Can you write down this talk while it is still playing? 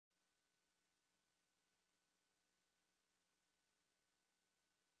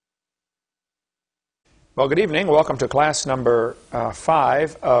Well, good evening. Welcome to class number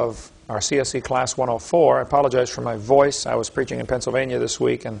 5 of our CSE Class 104. I apologize for my voice. I was preaching in Pennsylvania this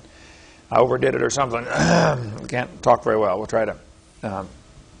week and I overdid it or something. Can't talk very well. We'll try to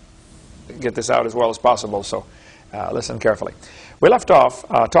get this out as well as possible, so listen carefully. We left off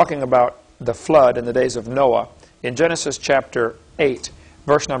talking about the flood in the days of Noah in Genesis chapter 8,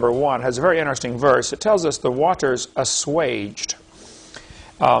 verse number 1. It has a very interesting verse. It tells us the waters assuaged.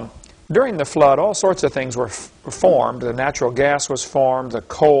 During the flood, all sorts of things were formed. The natural gas was formed. The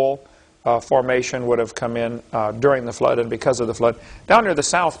coal formation would have come in during the flood and because of the flood. Down near the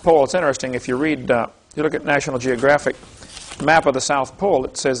South Pole, it's interesting. If you read, you look at National Geographic map of the South Pole,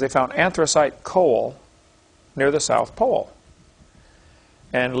 it says they found anthracite coal near the South Pole.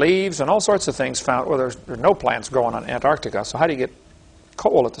 And leaves and all sorts of things found. Well, there's no plants growing on Antarctica, so how do you get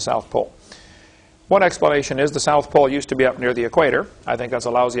coal at the South Pole? One explanation is the South Pole used to be up near the equator. I think that's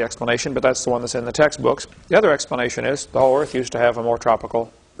a lousy explanation, but that's the one that's in the textbooks. The other explanation is the whole Earth used to have a more tropical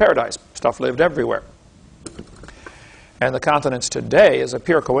paradise. Stuff lived everywhere. And the continents today is a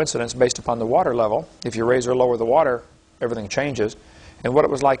pure coincidence based upon the water level. If you raise or lower the water, everything changes. And what it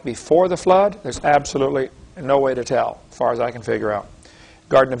was like before the flood, there's absolutely no way to tell, as far as I can figure out.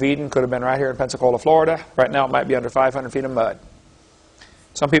 Garden of Eden could have been right here in Pensacola, Florida. Right now it might be under 500 feet of mud.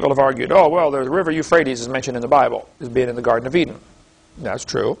 Some people have argued, oh, well, the river Euphrates is mentioned in the Bible as being in the Garden of Eden. That's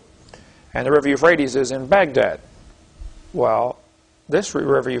true. And the river Euphrates is in Baghdad. Well, this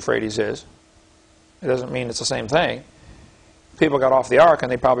river Euphrates is. It doesn't mean it's the same thing. People got off the ark and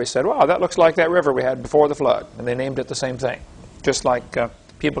they probably said, wow, that looks like that river we had before the flood. And they named it the same thing. Just like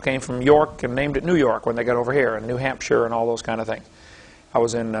people came from York and named it New York when they got over here, and New Hampshire and all those kind of things. I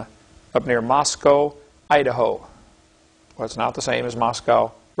was in up near Moscow, Idaho. Well, it's not the same as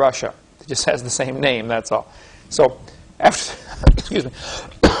Moscow, Russia. It just has the same name, that's all. So, after, excuse me.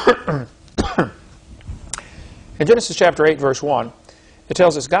 In Genesis chapter 8, verse 1, it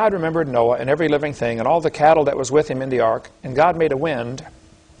tells us, God remembered Noah and every living thing and all the cattle that was with him in the ark, and God made a wind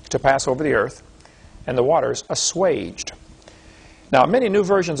to pass over the earth, and the waters assuaged. Now, many new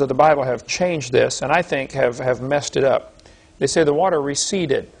versions of the Bible have changed this, and I think have messed it up. They say the water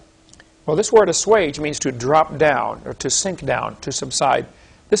receded. Well, this word assuage means to drop down, or to sink down, to subside.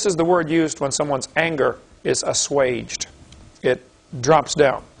 This is the word used when someone's anger is assuaged. It drops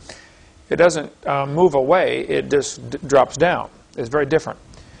down. It doesn't move away, it just drops down. It's very different.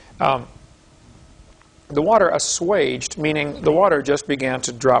 The water assuaged, meaning the water just began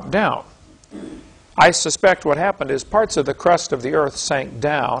to drop down. I suspect what happened is parts of the crust of the earth sank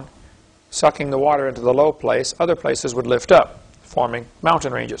down, sucking the water into the low place. Other places would lift up, forming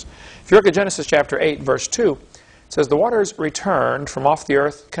mountain ranges. If you look at Genesis chapter 8, verse 2, it says, the waters returned from off the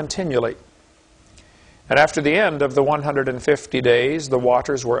earth continually. And after the end of the 150 days, the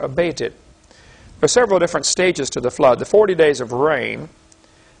waters were abated. There are several different stages to the flood. The 40 days of rain,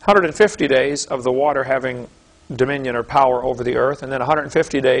 150 days of the water having dominion or power over the earth, and then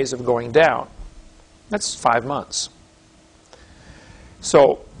 150 days of going down. That's 5 months.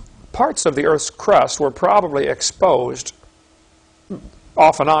 So parts of the earth's crust were probably exposed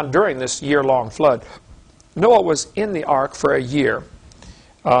off and on during this year-long flood. Noah was in the ark for a year.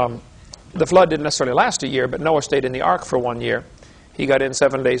 The flood didn't necessarily last a year, but Noah stayed in the ark for 1 year. He got in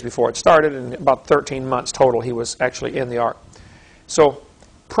 7 days before it started, and about 13 months total he was actually in the ark. So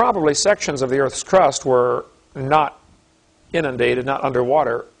probably sections of the earth's crust were not inundated, not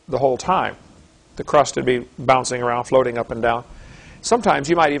underwater the whole time. The crust would be bouncing around, floating up and down. Sometimes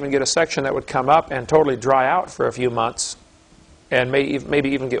you might even get a section that would come up and totally dry out for a few months, and maybe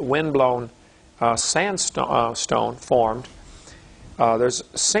even get wind-blown sandstone formed. There's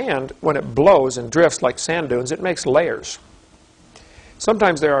sand, when it blows and drifts like sand dunes, it makes layers.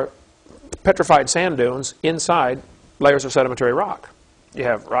 Sometimes there are petrified sand dunes inside layers of sedimentary rock. You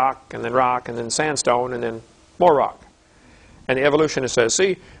have rock, and then sandstone, and then more rock. And the evolutionist says,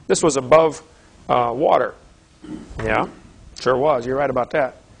 see, this was above water. Yeah, sure was. You're right about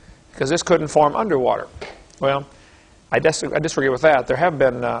that. Because this couldn't form underwater. Well, I disagree with that. There have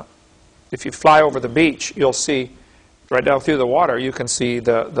been, if you fly over the beach, you'll see right down through the water, you can see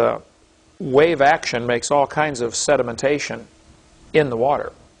the wave action makes all kinds of sedimentation in the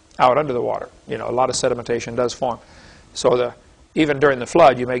water, out under the water. You know, a lot of sedimentation does form. So even during the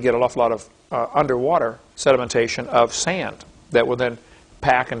flood, you may get an awful lot of underwater sedimentation of sand that will then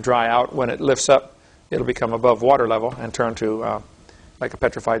pack and dry out. When it lifts up, it'll become above water level and turn to like a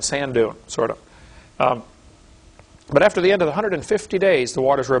petrified sand dune, sort of. But after the end of the 150 days, the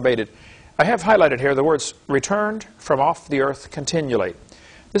waters were abated. I have highlighted here the words, returned from off the earth continually.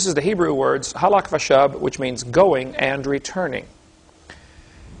 This is the Hebrew words, halak vashab, which means going and returning.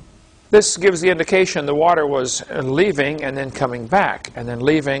 This gives the indication the water was leaving and then coming back, and then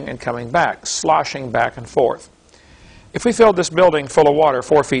leaving and coming back, sloshing back and forth. If we filled this building full of water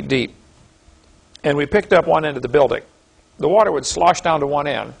 4 feet deep, and we picked up one end of the building, the water would slosh down to one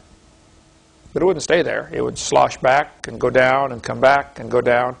end, but it wouldn't stay there. It would slosh back and go down and come back and go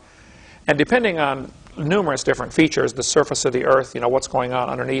down. And depending on numerous different features, the surface of the earth, what's going on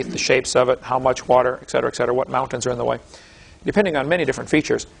underneath, the shapes of it, how much water, et cetera, what mountains are in the way, depending on many different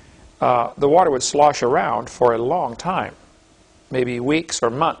features, the water would slosh around for a long time, maybe weeks or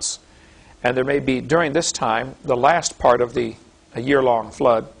months. And there may be, during this time, the last part of a year-long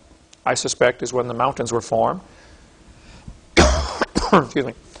flood, I suspect, is when the mountains were formed. Excuse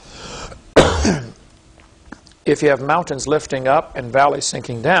me. If you have mountains lifting up and valleys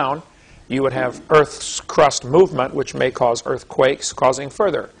sinking down, you would have Earth's crust movement, which may cause earthquakes, causing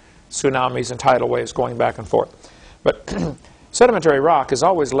further tsunamis and tidal waves going back and forth. But sedimentary rock is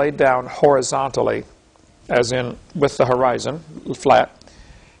always laid down horizontally, as in with the horizon, flat.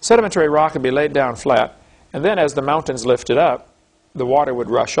 Sedimentary rock would be laid down flat, and then as the mountains lifted up, the water would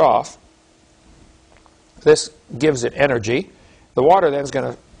rush off. This gives it energy. The water then is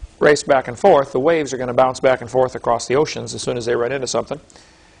going to race back and forth. The waves are going to bounce back and forth across the oceans as soon as they run into something.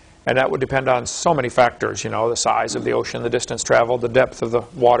 And that would depend on so many factors, the size of the ocean, the distance traveled, the depth of the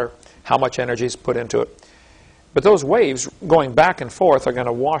water, how much energy is put into it. But those waves going back and forth are going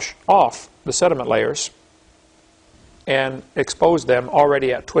to wash off the sediment layers and expose them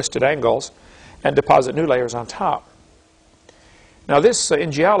already at twisted angles and deposit new layers on top. Now this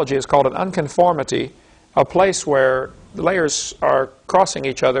in geology is called an unconformity, a place where the layers are crossing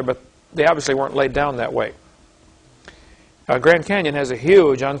each other, but they obviously weren't laid down that way. Grand Canyon has a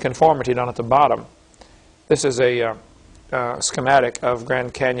huge unconformity down at the bottom. This is a schematic of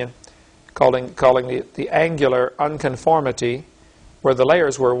Grand Canyon calling the angular unconformity, where the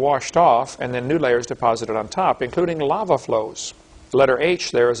layers were washed off and then new layers deposited on top, including lava flows. The letter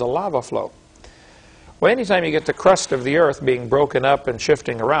H there is a lava flow. Well, anytime you get the crust of the earth being broken up and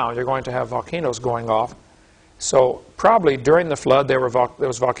shifting around, you're going to have volcanoes going off. So probably during the flood there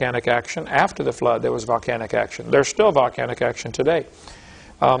was volcanic action. After the flood there was volcanic action. There's still volcanic action today.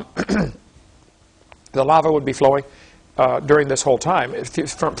 The lava would be flowing during this whole time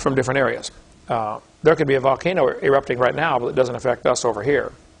from different areas. There could be a volcano erupting right now, but it doesn't affect us over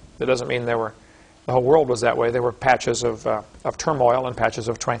here. It doesn't mean the whole world was that way. There were patches of turmoil and patches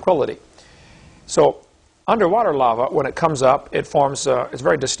of tranquility. So underwater lava, when it comes up, it forms, it's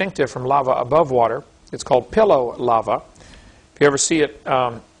very distinctive from lava above water. It's called pillow lava. If you ever see it,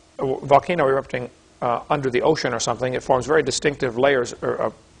 a volcano erupting under the ocean or something, it forms very distinctive layers,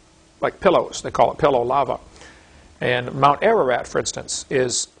 like pillows. They call it pillow lava. And Mount Ararat, for instance,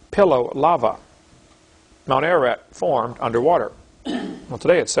 is pillow lava. Mount Ararat formed underwater. Well,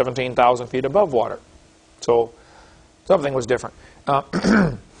 today it's 17,000 feet above water. So something was different.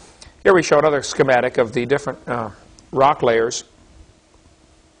 Here we show another schematic of the different rock layers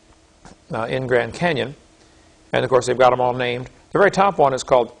in Grand Canyon. And of course they've got them all named. The very top one is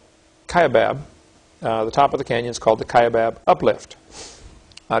called Kaibab. The top of the canyon is called the Kaibab Uplift.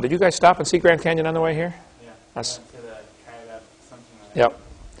 Did you guys stop and see Grand Canyon on the way here? Yeah. That's, to the Kaibab, something like yep.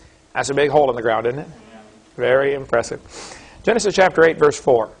 That's a big hole in the ground, isn't it? Yeah. Very impressive. Genesis chapter 8, verse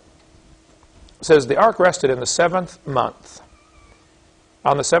 4 says, "The ark rested in the 7th month,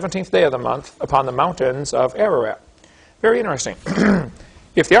 on the 17th day of the month, upon the mountains of Ararat." Very interesting.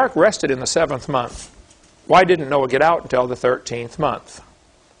 If the ark rested in the 7th month, why didn't Noah get out until the 13th month?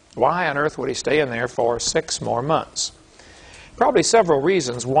 Why on earth would he stay in there for 6 more months? Probably several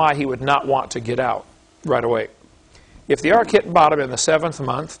reasons why he would not want to get out right away. If the ark hit bottom in the 7th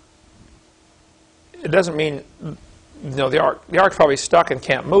month, it doesn't mean the ark's probably stuck and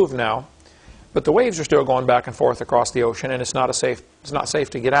can't move now, but the waves are still going back and forth across the ocean, and it's not safe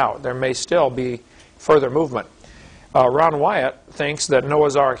to get out. There may still be further movement. Ron Wyatt thinks that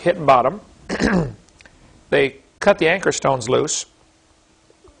Noah's Ark hit bottom. They cut the anchor stones loose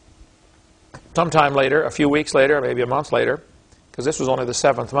sometime later, a few weeks later, maybe a month later, because this was only the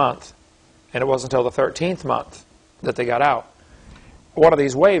 7th month, and it wasn't until the 13th month that they got out. One of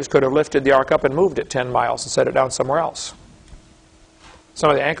these waves could have lifted the ark up and moved it 10 miles and set it down somewhere else. Some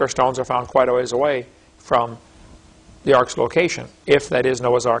of the anchor stones are found quite a ways away from the ark's location, if that is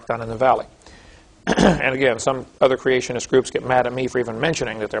Noah's Ark down in the valley. And again, some other creationist groups get mad at me for even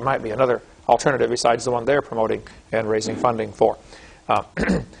mentioning that there might be another alternative besides the one they're promoting and raising funding for.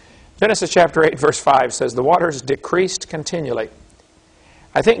 Genesis chapter 8, verse 5 says, "The waters decreased continually."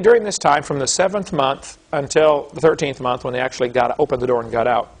 I think during this time, from the 7th month until the 13th month, when they actually opened the door and got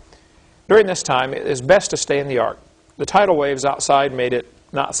out, during this time, it is best to stay in the ark. The tidal waves outside made it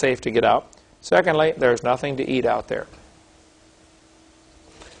not safe to get out. Secondly, there's nothing to eat out there.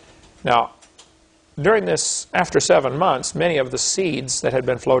 Now, during this, after 7 months, many of the seeds that had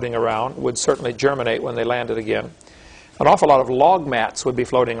been floating around would certainly germinate when they landed again. An awful lot of log mats would be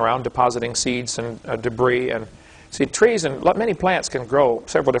floating around, depositing seeds and debris. And see, trees and many plants can grow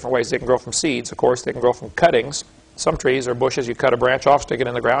several different ways. They can grow from seeds, of course. They can grow from cuttings. Some trees or bushes, you cut a branch off, stick it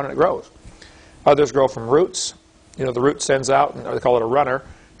in the ground, and it grows. Others grow from roots. You know, the root sends out, or they call it a runner,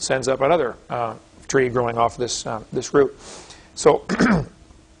 sends up another tree growing off this root. So,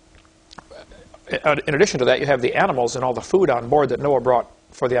 in addition to that, you have the animals and all the food on board that Noah brought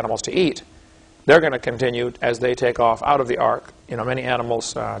for the animals to eat. They're going to continue as they take off out of the ark. You know, many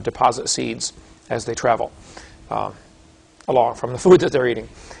animals deposit seeds as they travel along from the food that they're eating.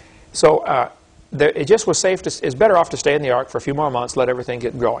 So it just was safe it's better off to stay in the ark for a few more months, let everything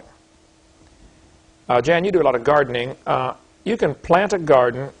get growing. Jan, you do a lot of gardening. You can plant a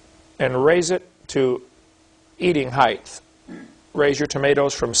garden and raise it to eating height. Raise your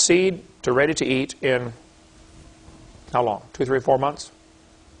tomatoes from seed to ready to eat in how long? 2, 3, 4 months?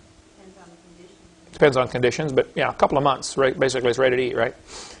 Depends on conditions. Depends on conditions, but yeah, a couple of months, right? Basically it's ready to eat, right?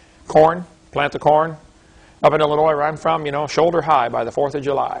 Corn, plant the corn. Up in Illinois where I'm from, you know, shoulder high by the 4th of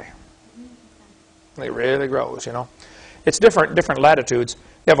July. It really grows, you know. It's different latitudes.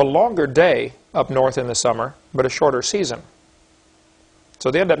 You have a longer day up north in the summer, but a shorter season. So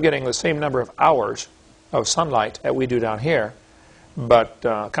they end up getting the same number of hours of sunlight that we do down here, but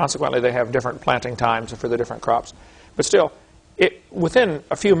consequently they have different planting times for the different crops. But still, within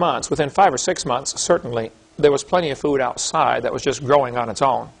a few months, within 5 or 6 months, certainly, there was plenty of food outside that was just growing on its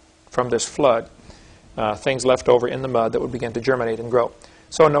own from this flood. Things left over in the mud that would begin to germinate and grow.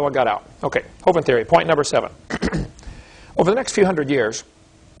 So Noah got out. Okay, Hovind theory, point number 7. Over the next few hundred years,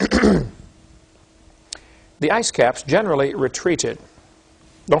 the ice caps generally retreated.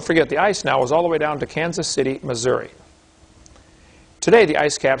 Don't forget, the ice now is all the way down to Kansas City, Missouri. Today, the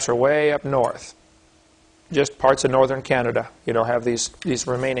ice caps are way up north. Just parts of northern Canada, you know, have these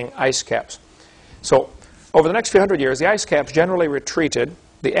remaining ice caps. So, over the next few hundred years, the ice caps generally retreated.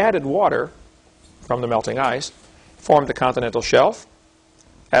 The added water from the melting ice formed the continental shelf.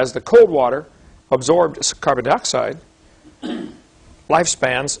 As the cold water absorbed carbon dioxide,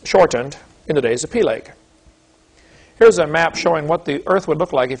 lifespans shortened in the days of Peleg. Here's a map showing what the Earth would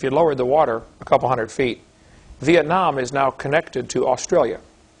look like if you lowered the water a couple hundred feet. Vietnam is now connected to Australia.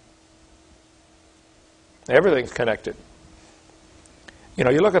 Everything's connected. You know,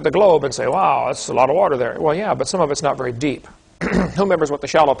 you look at the globe and say, wow, that's a lot of water there. Well, yeah, but some of it's not very deep. Who remembers what the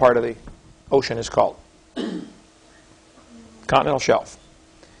shallow part of the ocean is called? Continental shelf.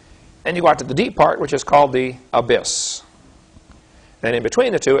 Then you go out to the deep part, which is called the abyss. Then in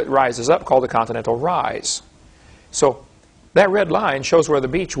between the two, it rises up, called the continental rise. So that red line shows where the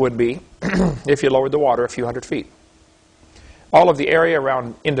beach would be if you lowered the water a few hundred feet. All of the area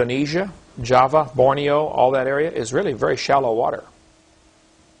around Indonesia, Java, Borneo, all that area is really very shallow water.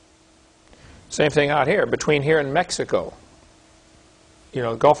 Same thing out here, between here and Mexico. You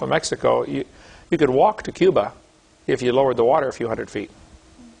know, the Gulf of Mexico, you could walk to Cuba if you lowered the water a few hundred feet.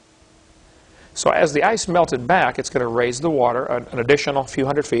 So as the ice melted back, it's going to raise the water an additional few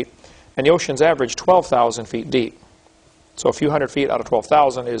hundred feet, and the ocean's average 12,000 feet deep. So a few hundred feet out of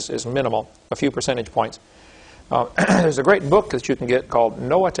 12,000 is minimal, a few percentage points. There's a great book that you can get called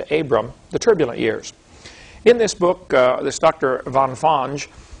Noah to Abram, The Turbulent Years. In this book, this Dr. Van Vange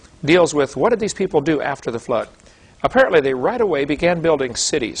deals with what did these people do after the flood. Apparently, they right away began building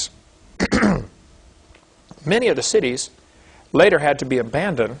cities. Many of the cities later had to be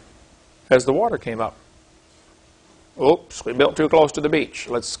abandoned as the water came up. Oops, we built too close to the beach.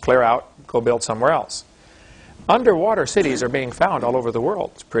 Let's clear out, go build somewhere else. Underwater cities are being found all over the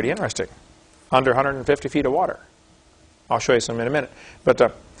world. It's pretty interesting. Under 150 feet of water. I'll show you some in a minute.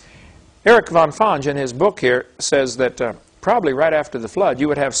 But Eric Van Vange, in his book here, says that probably right after the flood, you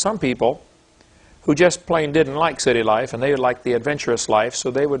would have some people who just plain didn't like city life, and they would like the adventurous life,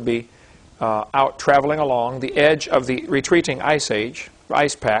 so they would be out traveling along the edge of the retreating ice age,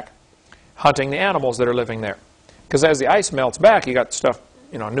 ice pack, hunting the animals that are living there. Because as the ice melts back, you got stuff,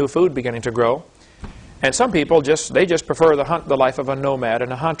 you know, new food beginning to grow. And some people just prefer the life of a nomad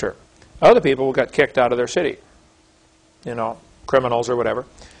and a hunter. Other people got kicked out of their city, you know, criminals or whatever.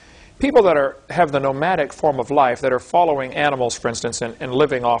 People that have the nomadic form of life, that are following animals, for instance, and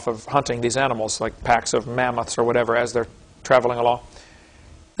living off of hunting these animals, like packs of mammoths or whatever, as they're traveling along,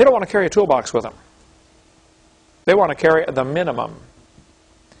 they don't want to carry a toolbox with them. They want to carry the minimum.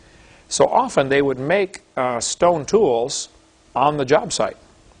 So often they would make stone tools on the job site.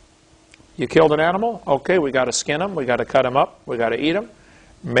 You killed an animal? Okay, we got to skin them, we got to cut them up, we got to eat them.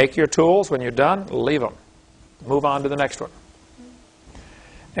 Make your tools. When you're done, leave them. Move on to the next one.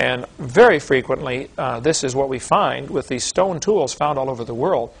 And very frequently, this is what we find with these stone tools found all over the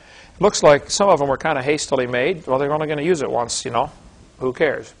world. It looks like some of them were kind of hastily made. Well, they're only going to use it once, you know. Who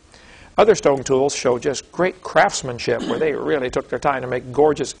cares? Other stone tools show just great craftsmanship where they really took their time to make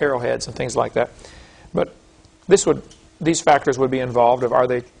gorgeous arrowheads and things like that. But these factors would be involved of, are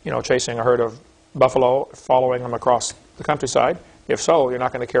they, you know, chasing a herd of buffalo, following them across the countryside? If so, you're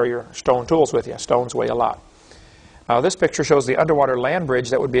not going to carry your stone tools with you. Stones weigh a lot. This picture shows the underwater land bridge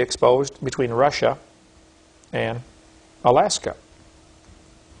that would be exposed between Russia and Alaska.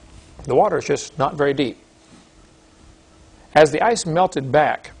 The water is just not very deep. As the ice melted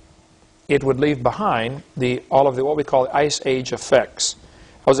back, it would leave behind all of the what we call ice age effects.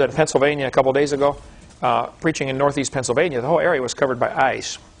 I was in Pennsylvania a couple of days ago, preaching in northeast Pennsylvania. The whole area was covered by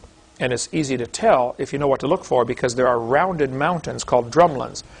ice. And it's easy to tell if you know what to look for because there are rounded mountains called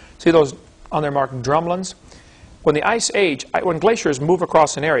drumlins. See those on there marked drumlins? When the ice age, when glaciers move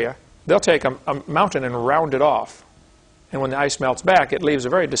across an area, they'll take a mountain and round it off. And when the ice melts back, it leaves a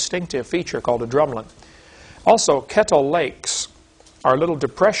very distinctive feature called a drumlin. Also, kettle lakes are little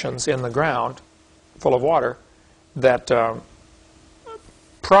depressions in the ground full of water that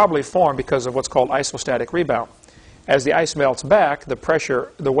probably form because of what's called isostatic rebound. As the ice melts back, the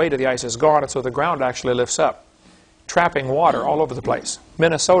pressure, the weight of the ice is gone, and so the ground actually lifts up, trapping water all over the place.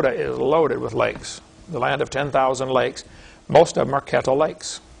 Minnesota is loaded with lakes. The land of 10,000 lakes. Most of them are kettle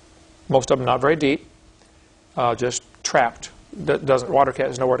lakes. Most of them not very deep, just trapped. Water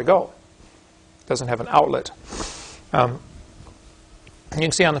has nowhere to go. Doesn't have an outlet. You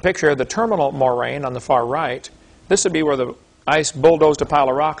can see on the picture the terminal moraine on the far right. This would be where the ice bulldozed a pile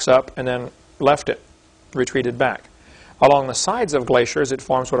of rocks up and then left it, retreated back. Along the sides of glaciers, it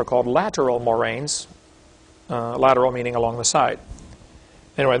forms what are called lateral moraines. Lateral meaning along the side.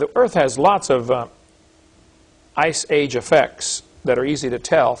 Anyway, the Earth has lots of ice age effects that are easy to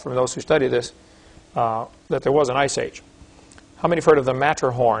tell from those who study this that there was an ice age. How many have heard of the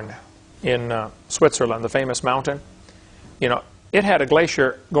Matterhorn in Switzerland, the famous mountain? You know, it had a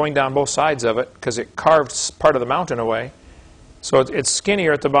glacier going down both sides of it because it carved part of the mountain away. So it's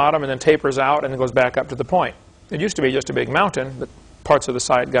skinnier at the bottom and then tapers out and then goes back up to the point. It used to be just a big mountain, but parts of the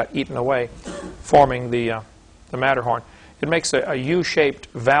side got eaten away, forming the Matterhorn. It makes a U-shaped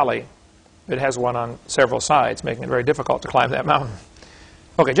valley. It has one on several sides, making it very difficult to climb that mountain.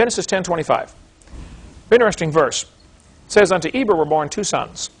 Okay, Genesis 10:25. Interesting verse. It says, "Unto Eber were born two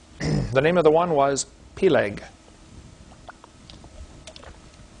sons. The name of the one was Peleg.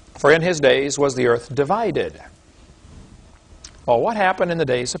 For in his days was the earth divided." Well, what happened in the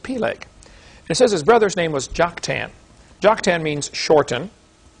days of Peleg? It says his brother's name was Joktan. Joktan means shorten.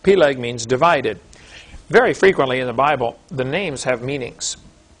 Peleg means divided. Very frequently in the Bible, the names have meanings.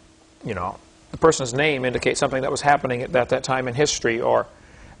 You know, the person's name indicates something that was happening at that time in history or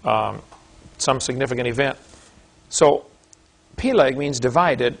some significant event. So Peleg means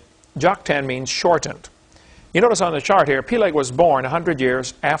divided. Joktan means shortened. You notice on the chart here, Peleg was born 100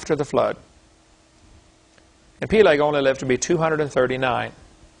 years after the flood. And Peleg only lived to be 239.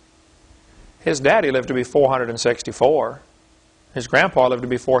 His daddy lived to be 464. His grandpa lived to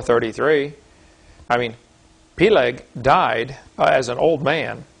be 433. I mean, Peleg died as an old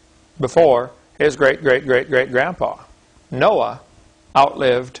man before his great-great-great-great-grandpa. Noah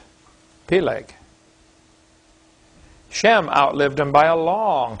outlived Peleg. Shem outlived him by a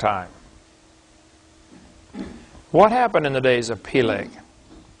long time. What happened in the days of Peleg?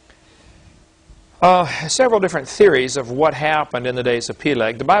 Several different theories of what happened in the days of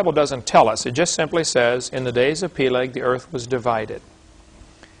Peleg. The Bible doesn't tell us. It just simply says, in the days of Peleg, the earth was divided.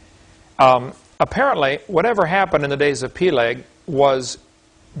 Apparently, whatever happened in the days of Peleg was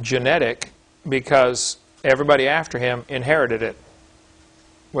genetic because everybody after him inherited it.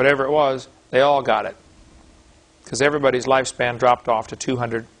 Whatever it was, they all got it. Because everybody's lifespan dropped off to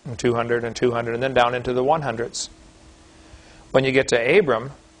 200 and 200 and 200 and then down into the 100s. When you get to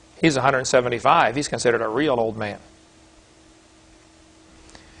Abram, he's 175. He's considered a real old man.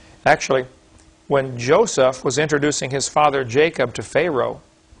 Actually, when Joseph was introducing his father Jacob to Pharaoh,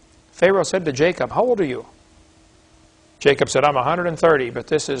 Pharaoh said to Jacob, "How old are you?" Jacob said, "I'm 130, but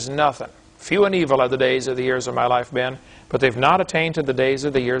this is nothing. Few and evil are the days of the years of my life been, but they've not attained to the days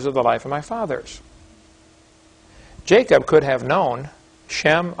of the years of the life of my fathers." Jacob could have known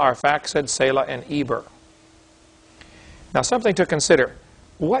Shem, Arphaxad, Selah, and Eber. Now something to consider.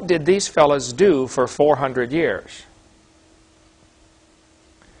 What did these fellas do for 400 years?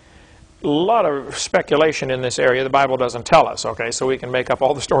 A lot of speculation in this area. The Bible doesn't tell us, okay, so we can make up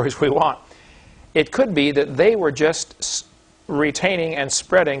all the stories we want. It could be that they were just retaining and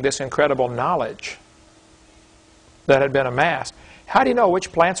spreading this incredible knowledge that had been amassed. How do you know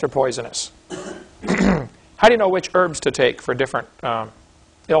which plants are poisonous? How do you know which herbs to take for different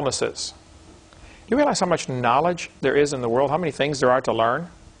illnesses? Do you realize how much knowledge there is in the world? How many things there are to learn?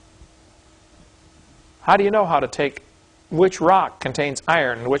 How do you know how to take which rock contains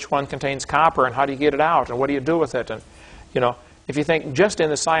iron and which one contains copper, and how do you get it out and what do you do with it? And you know, if you think just in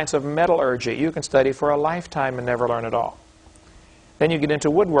the science of metallurgy, you can study for a lifetime and never learn it all. Then you get into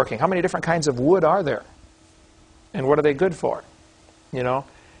woodworking. How many different kinds of wood are there? And what are they good for? You know,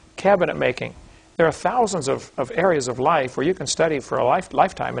 cabinet making. There are thousands of areas of life where you can study for a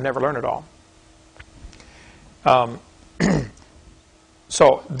lifetime and never learn it all.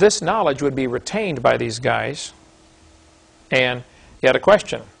 So this knowledge would be retained by these guys. And you had a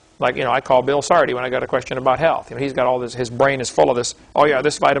question. Like, you know, I call Bill Sardi when I got a question about health. You know, he's got all this, his brain is full of this, oh yeah,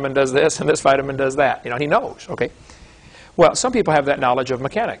 this vitamin does this and this vitamin does that. You know, he knows, okay? Well, some people have that knowledge of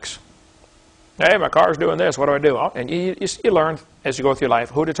mechanics. Hey, my car's doing this, what do I do? Oh, and you learn as you go through life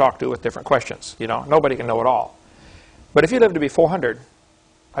who to talk to with different questions. You know, nobody can know it all. But if you live to be 400,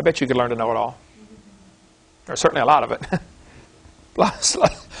 I bet you could learn to know it all. Or certainly a lot of it. Plus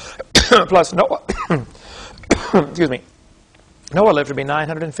Noah, excuse me, Noah lived to be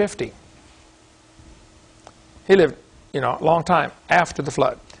 950. He lived, you know, a long time after the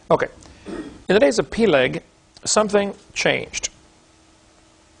flood. Okay. In the days of Peleg, something changed.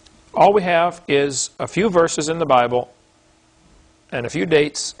 All we have is a few verses in the Bible and a few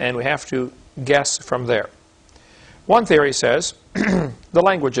dates, and we have to guess from there. One theory says the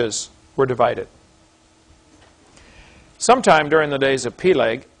languages were divided. Sometime during the days of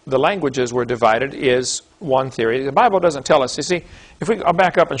Peleg, the languages were divided is one theory. The Bible doesn't tell us. You see, I'll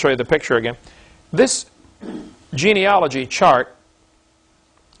back up and show you the picture again. This genealogy chart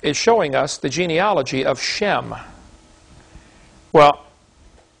is showing us the genealogy of Shem. Well,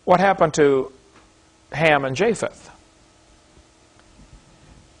 what happened to Ham and Japheth?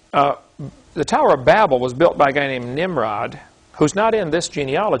 The Tower of Babel was built by a guy named Nimrod, who's not in this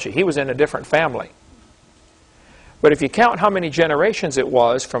genealogy. He was in a different family. But if you count how many generations it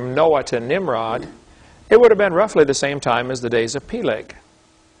was from Noah to Nimrod, it would have been roughly the same time as the days of Peleg.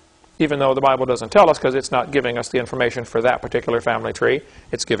 Even though the Bible doesn't tell us, because it's not giving us the information for that particular family tree,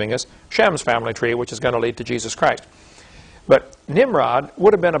 it's giving us Shem's family tree, which is going to lead to Jesus Christ. But Nimrod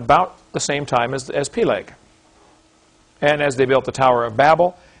would have been about the same time as Peleg. And as they built the Tower of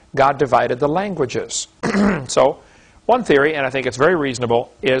Babel, God divided the languages. So, one theory, and I think it's very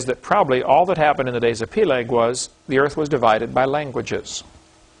reasonable, is that probably all that happened in the days of Peleg was the earth was divided by languages.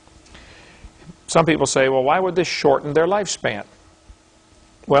 Some people say, well, why would this shorten their lifespan?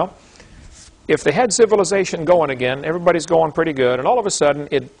 Well, if they had civilization going again, everybody's going pretty good, and all of a sudden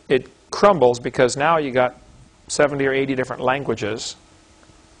it crumbles because now you got 70 or 80 different languages,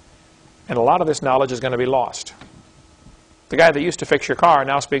 and a lot of this knowledge is going to be lost. The guy that used to fix your car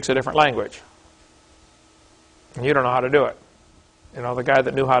now speaks a different language. And you don't know how to do it. You know, the guy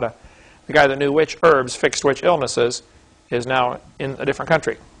that knew which herbs fixed which illnesses is now in a different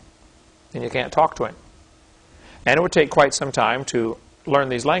country. And you can't talk to him. And it would take quite some time to learn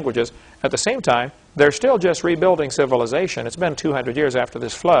these languages. At the same time, they're still just rebuilding civilization. It's been 200 years after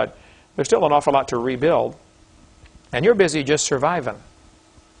this flood. There's still an awful lot to rebuild. And you're busy just surviving.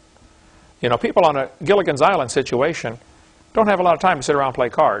 You know, people on a Gilligan's Island situation don't have a lot of time to sit around and play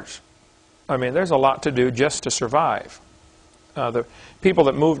cards. I mean, there's a lot to do just to survive. The people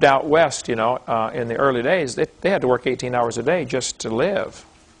that moved out west, you know, in the early days, they had to work 18 hours a day just to live,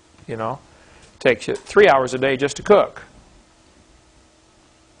 you know. It takes you 3 hours a day just to cook.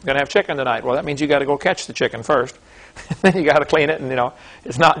 You're going to have chicken tonight. Well, that means you got to go catch the chicken first. Then you got to clean it, and, you know,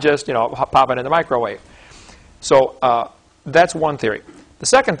 it's not just, you know, pop it in the microwave. So that's one theory. The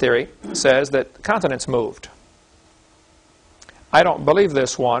second theory says that continents moved. I don't believe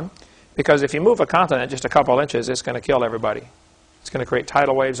this one, because if you move a continent just a couple inches, it's going to kill everybody. It's going to create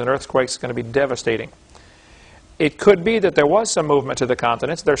tidal waves and earthquakes. It's going to be devastating. It could be that there was some movement to the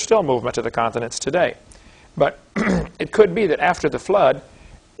continents. There's still movement to the continents today. But it could be that after the flood,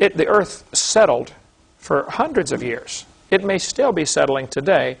 the earth settled for hundreds of years. It may still be settling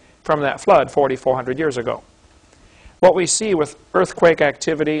today from that flood 4,400 years ago. What we see with earthquake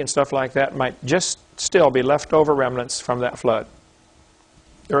activity and stuff like that might just still be leftover remnants from that flood.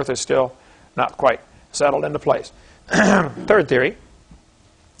 The earth is still not quite settled into place. Third theory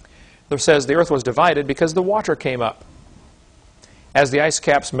that says the earth was divided because the water came up. As the ice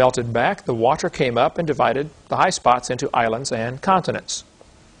caps melted back, the water came up and divided the high spots into islands and continents.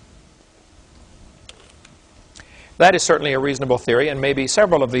 That is certainly a reasonable theory, and maybe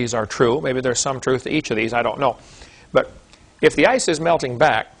several of these are true. Maybe there's some truth to each of these. I don't know. But If the ice is melting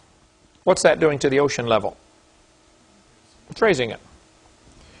back, what's that doing to the ocean level? It's raising it.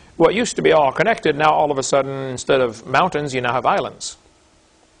 What used to be all connected, now all of a sudden, instead of mountains, you now have islands.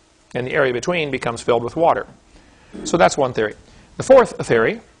 And the area between becomes filled with water. So that's one theory. The fourth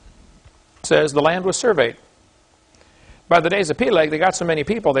theory says the land was surveyed. By the days of Peleg, they got so many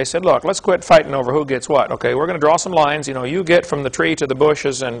people, they said, look, let's quit fighting over who gets what. Okay, we're going to draw some lines. You know, you get from the tree to the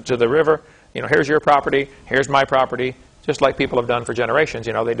bushes and to the river. You know, here's your property, here's my property. Just like people have done for generations.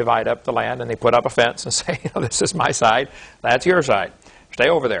 You know, they divide up the land and they put up a fence and say, you know, this is my side, that's your side. Stay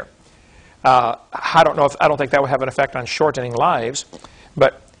over there. I don't think that would have an effect on shortening lives,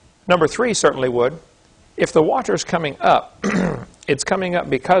 but number 3 certainly would. If the water's coming up, it's coming up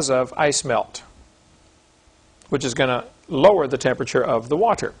because of ice melt, which is going to lower the temperature of the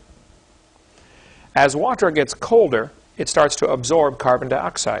water. As water gets colder, it starts to absorb carbon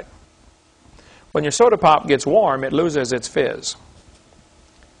dioxide. When your soda pop gets warm, it loses its fizz.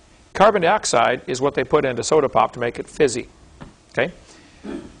 Carbon dioxide is what they put into soda pop to make it fizzy. Okay?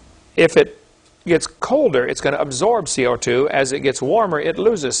 If it gets colder, it's going to absorb CO2. As it gets warmer, it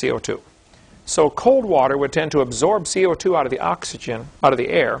loses CO2. So cold water would tend to absorb CO2 out of the oxygen, out of the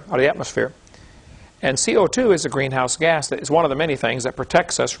air, out of the atmosphere. And CO2 is a greenhouse gas that is one of the many things that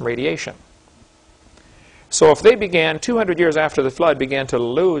protects us from radiation. So if they began, 200 years after the flood, began to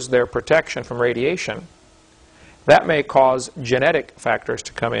lose their protection from radiation, that may cause genetic factors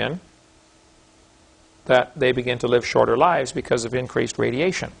to come in, that they begin to live shorter lives because of increased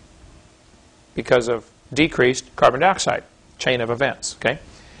radiation, because of decreased carbon dioxide, chain of events. Okay?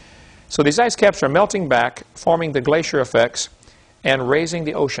 So these ice caps are melting back, forming the glacier effects, and raising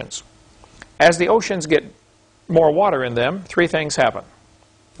the oceans. As the oceans get more water in them, 3 things happen.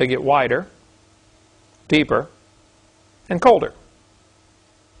 They get wider, deeper, and colder.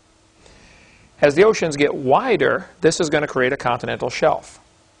 As the oceans get wider, this is going to create a continental shelf.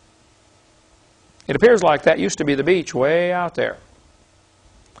 It appears like that used to be the beach way out there.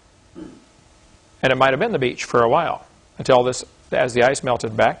 And it might have been the beach for a while, until this, as the ice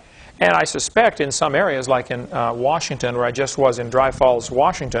melted back. And I suspect in some areas, like in Washington, where I just was in Dry Falls,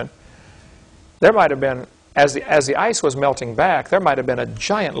 Washington, there might have been, as the ice was melting back, there might have been a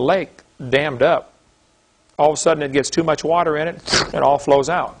giant lake dammed up. All of a sudden it gets too much water in it, it all flows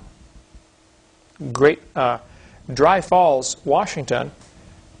out. Dry Falls, Washington,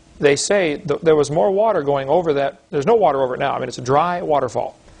 they say there was more water going over that. There's no water over it now. I mean, it's a dry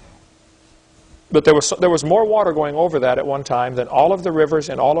waterfall. But there was more water going over that at one time than all of the rivers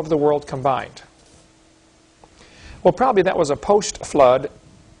in all of the world combined. Well, probably that was a post-flood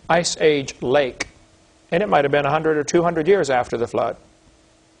ice age lake, and it might have been 100 or 200 years after the flood.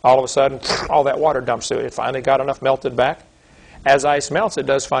 All of a sudden, all that water dumps through it. It finally got enough melted back. As ice melts, it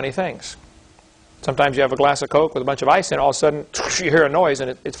does funny things. Sometimes you have a glass of Coke with a bunch of ice in it, all of a sudden you hear a noise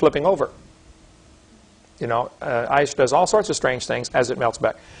and it's flipping over. You know, ice does all sorts of strange things as it melts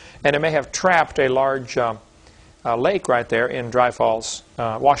back. And it may have trapped a large lake right there in Dry Falls,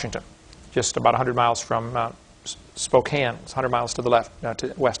 Washington, just about 100 miles from Spokane. It's 100 miles to the left, to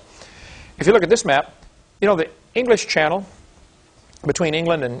the west. If you look at this map, you know, the English Channel between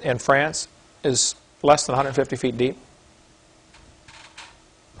England and France is less than 150 feet deep.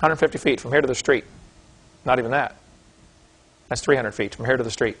 150 feet from here to the street. Not even that. That's 300 feet from here to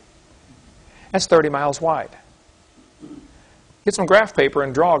the street. That's 30 miles wide. Get some graph paper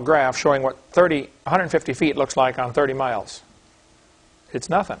and draw a graph showing what 150 feet looks like on 30 miles. It's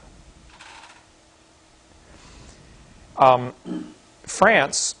nothing.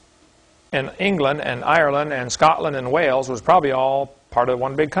 France and England and Ireland and Scotland and Wales was probably all part of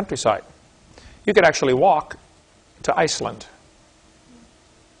one big countryside. You could actually walk to Iceland.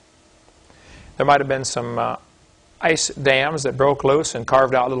 There might have been some ice dams that broke loose and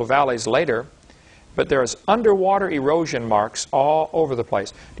carved out little valleys later, but there's underwater erosion marks all over the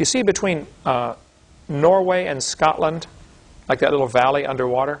place. Do you see between Norway and Scotland, like that little valley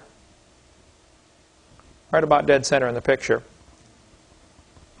underwater? Right about dead center in the picture.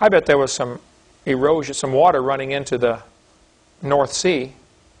 I bet there was some erosion, some water running into the North Sea,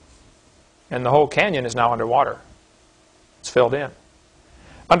 and the whole canyon is now underwater. It's filled in.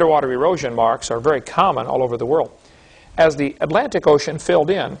 Underwater erosion marks are very common all over the world. As the Atlantic Ocean filled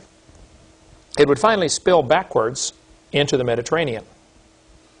in, it would finally spill backwards into the Mediterranean.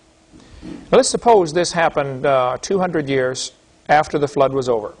 Now, let's suppose this happened 200 years after the flood was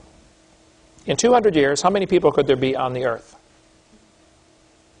over. In 200 years, how many people could there be on the earth?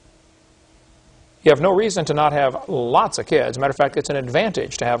 You have no reason to not have lots of kids. As a matter of fact, it's an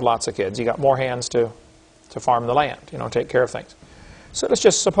advantage to have lots of kids. You got more hands to farm the land, you know, take care of things. So let's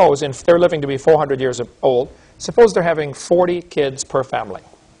just suppose if they're living to be 400 years old, Suppose they're having 40 kids per family,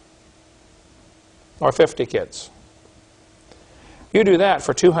 or 50 kids. You do that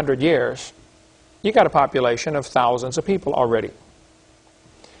for 200 years, you got a population of thousands of people already.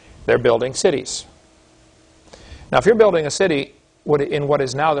 They're building cities. Now, if you're building a city in what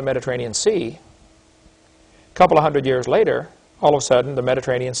is now the Mediterranean Sea, a couple of hundred years later, all of a sudden, the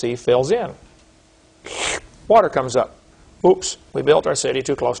Mediterranean Sea fills in. Water comes up. Oops, we built our city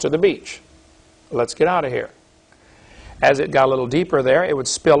too close to the beach. Let's get out of here. As it got a little deeper there, it would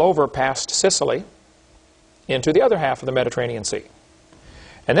spill over past Sicily into the other half of the Mediterranean Sea.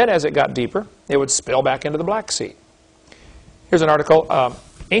 And then as it got deeper, it would spill back into the Black Sea. Here's an article,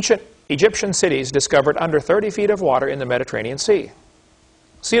 Ancient Egyptian cities discovered under 30 feet of water in the Mediterranean Sea.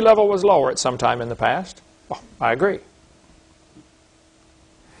 Sea level was lower at some time in the past. Well, I agree.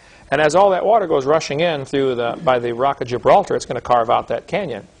 And as all that water goes rushing in by the Rock of Gibraltar, it's going to carve out that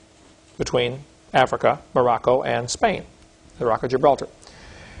canyon between Africa, Morocco, and Spain, the Rock of Gibraltar.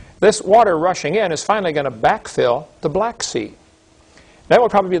 This water rushing in is finally going to backfill the Black Sea. That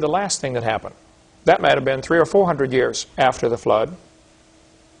would probably be the last thing that happened. That might have been 300 or 400 years after the flood,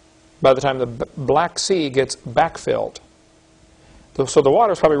 by the time the Black Sea gets backfilled. So the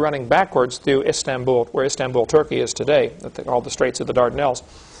water is probably running backwards through Istanbul, where Istanbul, Turkey is today, all the Straits of the Dardanelles.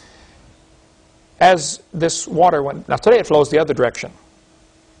 As this water went, now today it flows the other direction,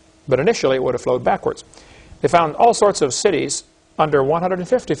 but initially it would have flowed backwards. They found all sorts of cities under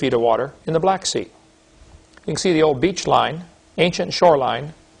 150 feet of water in the Black Sea. You can see the old beach line, ancient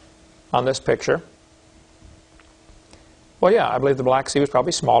shoreline on this picture. Well, yeah, I believe the Black Sea was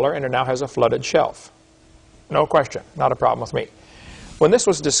probably smaller and it now has a flooded shelf. No question, not a problem with me. When this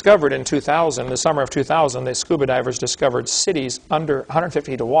was discovered in 2000, the summer of 2000, the scuba divers discovered cities under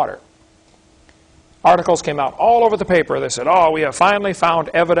 150 feet of water. Articles came out all over the paper. They said, oh, we have finally found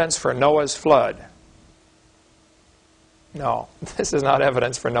evidence for Noah's flood. No, this is not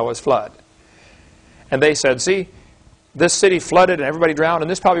evidence for Noah's flood. And they said, see, this city flooded and everybody drowned,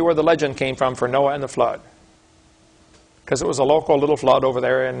 and this is probably where the legend came from for Noah and the flood. Because it was a local little flood over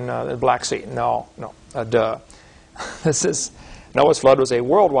there in the Black Sea. No, duh. Noah's flood was a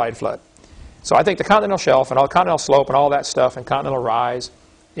worldwide flood. So I think the continental shelf and all continental slope and all that stuff and continental rise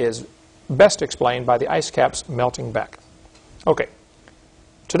is best explained by the ice caps melting back. Okay.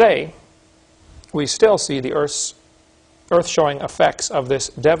 Today, we still see the Earth showing effects of this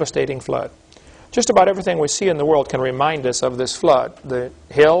devastating flood. Just about everything we see in the world can remind us of this flood. The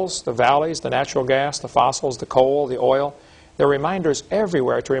hills, the valleys, the natural gas, the fossils, the coal, the oil. There are reminders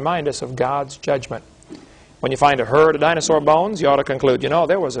everywhere to remind us of God's judgment. When you find a herd of dinosaur bones, you ought to conclude, you know,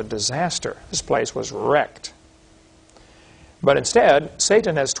 there was a disaster. This place was wrecked. But instead,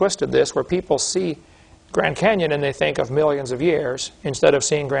 Satan has twisted this where people see Grand Canyon and they think of millions of years instead of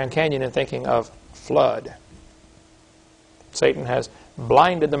seeing Grand Canyon and thinking of flood. Satan has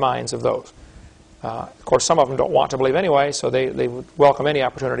blinded the minds of those. Of course, some of them don't want to believe anyway, so they would welcome any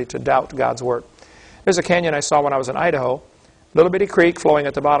opportunity to doubt God's Word. There's a canyon I saw when I was in Idaho, a little bitty creek flowing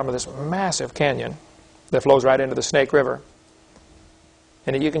at the bottom of this massive canyon that flows right into the Snake River.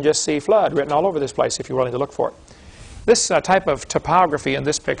 And you can just see flood written all over this place if you're willing to look for it. This type of topography in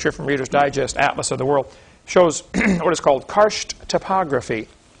this picture from Reader's Digest Atlas of the World shows what is called karst topography,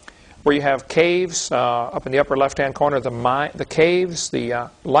 where you have caves up in the upper left-hand corner. The caves, the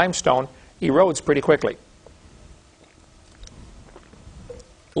limestone, erodes pretty quickly.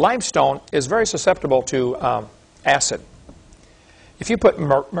 Limestone is very susceptible to acid. If you put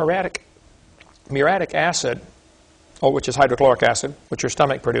muriatic acid, which is hydrochloric acid, which your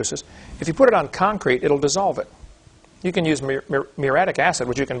stomach produces, if you put it on concrete, it'll dissolve it. You can use muriatic acid,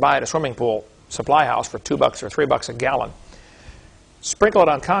 which you can buy at a swimming pool supply house for $2 or $3 a gallon. Sprinkle it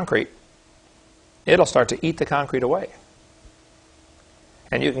on concrete, it'll start to eat the concrete away.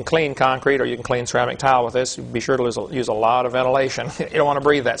 And you can clean concrete or you can clean ceramic tile with this. Be sure to use a lot of ventilation. You don't want to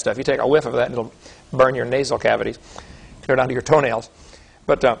breathe that stuff. You take a whiff of that, it'll burn your nasal cavities, clear down to your toenails.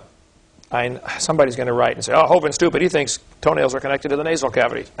 But somebody's going to write and say, oh, Hovind's stupid. He thinks toenails are connected to the nasal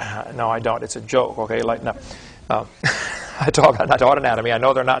cavities. No, I don't. It's a joke, okay? Lighten up. I taught anatomy. I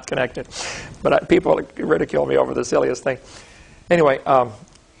know they're not connected. But people ridicule me over the silliest thing. Anyway,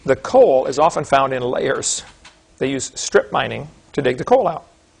 the coal is often found in layers. They use strip mining to dig the coal out.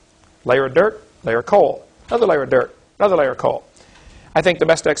 Layer of dirt, layer of coal. Another layer of dirt, another layer of coal. I think the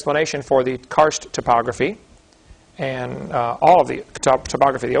best explanation for the karst topography and all of the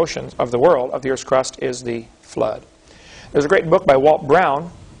topography of the oceans, of the world, of the Earth's crust, is the flood. There's a great book by Walt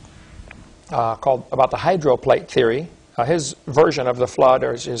Brown called about the hydroplate theory. His version of the flood,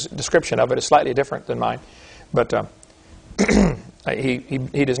 or his description of it, is slightly different than mine. But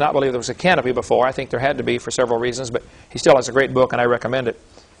He does not believe there was a canopy before. I think there had to be for several reasons, but he still has a great book, and I recommend it.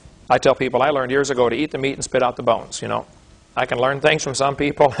 I tell people I learned years ago to eat the meat and spit out the bones, you know. I can learn things from some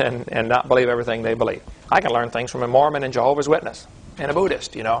people and not believe everything they believe. I can learn things from a Mormon and Jehovah's Witness and a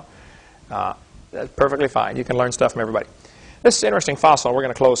Buddhist, you know. That's perfectly fine. You can learn stuff from everybody. This is an interesting fossil. We're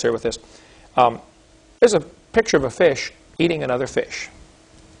going to close here with this. There's a picture of a fish eating another fish.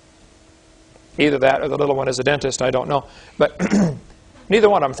 Either that or the little one is a dentist, I don't know. But neither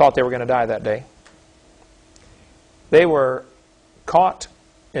one of them thought they were going to die that day. They were caught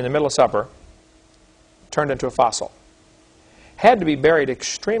in the middle of supper, turned into a fossil. Had to be buried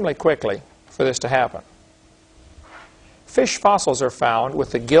extremely quickly for this to happen. Fish fossils are found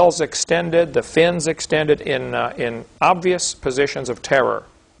with the gills extended, the fins extended in obvious positions of terror.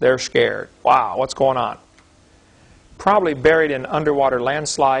 They're scared. Wow, what's going on? Probably buried in underwater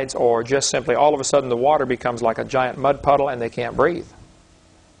landslides, or just simply all of a sudden the water becomes like a giant mud puddle and they can't breathe.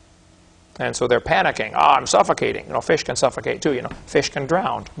 And so they're panicking. Ah, I'm suffocating. You know, fish can suffocate too. You know, fish can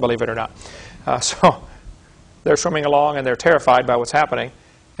drown, believe it or not. So they're swimming along and they're terrified by what's happening,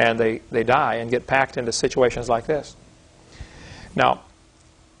 and they die and get packed into situations like this. Now,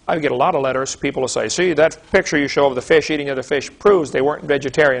 I get a lot of letters. People will say, see, that picture you show of the fish eating other fish proves they weren't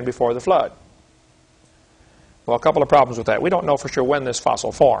vegetarian before the flood. Well, a couple of problems with that. We don't know for sure when this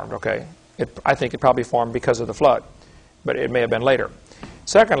fossil formed, okay? I think it probably formed because of the flood, but it may have been later.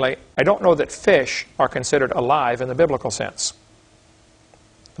 Secondly, I don't know that fish are considered alive in the biblical sense.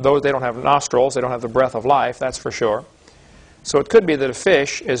 Though they don't have nostrils, they don't have the breath of life, that's for sure. So it could be that a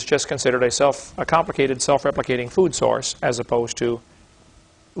fish is just considered a complicated, self-replicating food source, as opposed to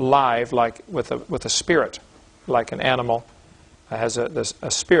live, like with a spirit, like an animal has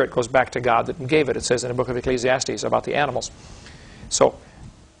a spirit goes back to God that gave it. It says in the book of Ecclesiastes about the animals. So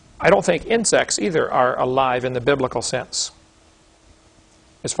I don't think insects either are alive in the biblical sense.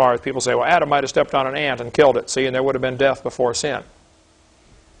 As far as people say, well, Adam might have stepped on an ant and killed it, see, and there would have been death before sin.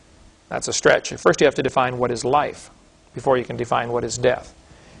 That's a stretch. First you have to define what is life before you can define what is death.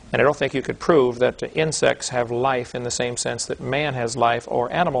 And I don't think you could prove that insects have life in the same sense that man has life or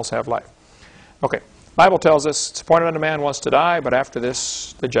animals have life. Okay, the Bible tells us it's appointed unto man once to die, but after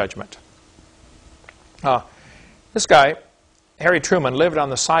this, the judgment. This guy, Harry Truman, lived on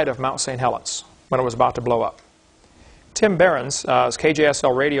the side of Mount St. Helens when it was about to blow up. Tim Behrens, his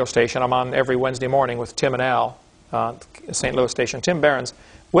KJSL radio station, I'm on every Wednesday morning with Tim and Al, St. Louis station. Tim Behrens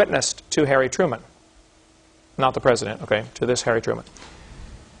witnessed to Harry Truman, not the president, okay, to this Harry Truman.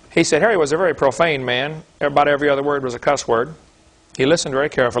 He said Harry was a very profane man. About every other word was a cuss word. He listened very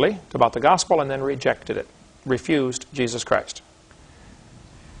carefully about the gospel and then rejected it, refused Jesus Christ.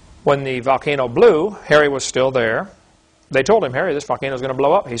 When the volcano blew, Harry was still there. They told him, Harry, this volcano is going to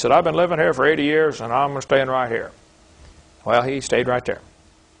blow up. He said, I've been living here for 80 years and I'm staying right here. Well, he stayed right there.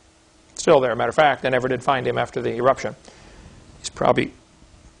 Still there. Matter of fact, they never did find him after the eruption. He's probably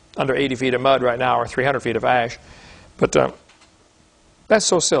under 80 feet of mud right now, or 300 feet of ash. But that's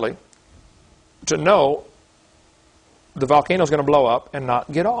so silly to know the volcano is going to blow up and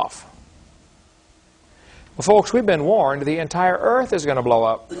not get off. Well, folks, we've been warned the entire earth is going to blow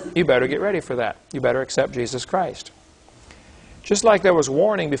up. You better get ready for that. You better accept Jesus Christ. Just like there was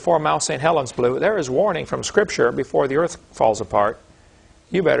warning before Mount St. Helens blew, there is warning from Scripture before the earth falls apart.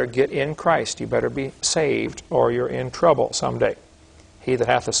 You better get in Christ. You better be saved, or you're in trouble someday. He that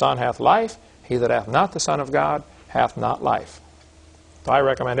hath the Son hath life. He that hath not the Son of God hath not life. So I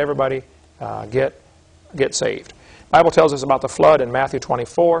recommend everybody get saved. The Bible tells us about the flood in Matthew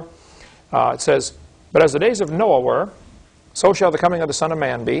 24. It says, but as the days of Noah were, so shall the coming of the Son of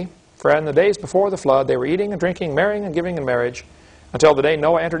Man be. For in the days before the flood they were eating and drinking, marrying and giving in marriage, until the day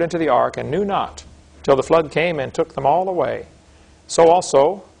Noah entered into the ark, and knew not, till the flood came and took them all away. So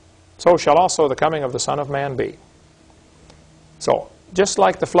shall also the coming of the Son of Man be. So, just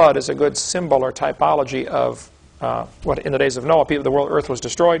like the flood is a good symbol or typology of what in the days of Noah, the earth was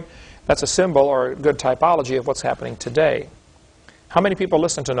destroyed, that's a symbol or a good typology of what's happening today. How many people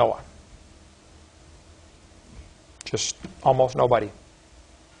listen to Noah? Just almost nobody.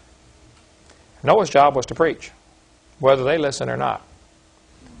 Noah's job was to preach, whether they listen or not.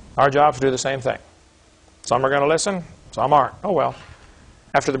 Our job is to do the same thing. Some are going to listen, some aren't. Oh well.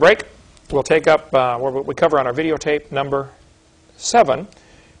 After the break, we'll take up what we cover on our videotape number 7,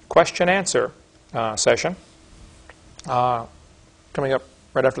 question-answer session, coming up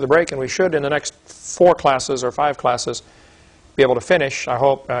right after the break, and we should, in the next 4 classes or 5 classes, be able to finish, I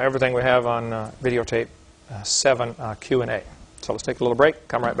hope, everything we have on videotape 7 Q&A. So let's take a little break,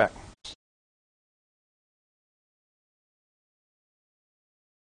 come right back.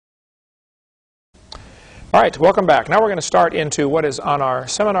 All right, welcome back. Now we're going to start into what is on our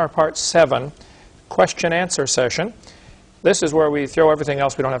seminar part 7, question-answer session. This is where we throw everything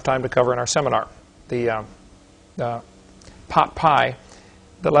else we don't have time to cover in our seminar. The pot pie,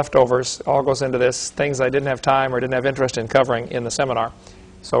 the leftovers, all goes into this, things I didn't have time or didn't have interest in covering in the seminar.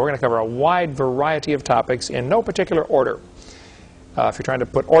 So we're going to cover a wide variety of topics in no particular order. If you're trying to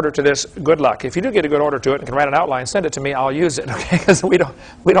put order to this, good luck. If you do get a good order to it and can write an outline, send it to me. I'll use it, okay? Because we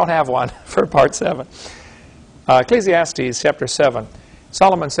don't have one for part 7. Ecclesiastes chapter 7.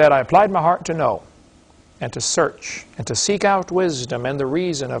 Solomon said, I applied my heart to know and to search and to seek out wisdom and the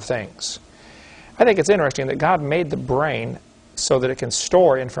reason of things. I think it's interesting that God made the brain so that it can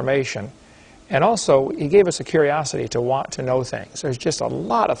store information, and also He gave us a curiosity to want to know things. There's just a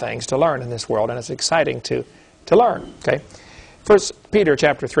lot of things to learn in this world, and it's exciting to learn. Okay? 1 Peter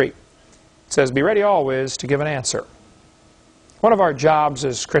chapter 3 it says, be ready always to give an answer. One of our jobs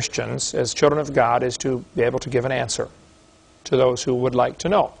as Christians, as children of God, is to be able to give an answer to those who would like to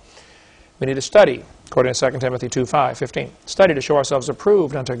know. We need to study, according to 2 Timothy 2:15. Study to show ourselves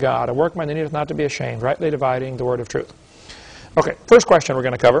approved unto God, a workman that needeth not to be ashamed, rightly dividing the word of truth. Okay, first question we're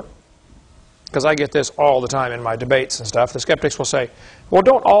going to cover, because I get this all the time in my debates and stuff. The skeptics will say, well,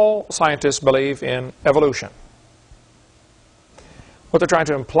 don't all scientists believe in evolution? What they're trying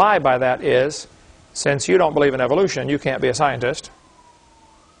to imply by that is, since you don't believe in evolution, you can't be a scientist.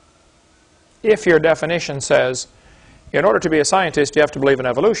 If your definition says, in order to be a scientist, you have to believe in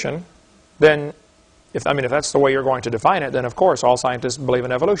evolution, then, if that's the way you're going to define it, then of course all scientists believe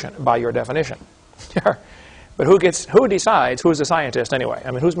in evolution, by your definition. But who decides who's a scientist anyway?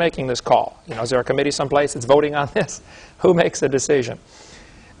 I mean, who's making this call? Is there a committee someplace that's voting on this? Who makes the decision?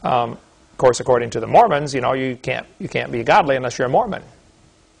 Of course, according to the Mormons, you can't be godly unless you're a Mormon.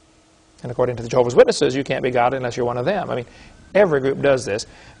 And according to the Jehovah's Witnesses, you can't be godly unless you're one of them. I mean, every group does this.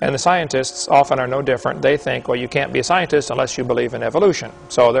 And the scientists often are no different. They think, well, you can't be a scientist unless you believe in evolution.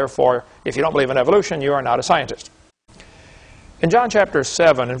 So therefore, if you don't believe in evolution, you are not a scientist. In John chapter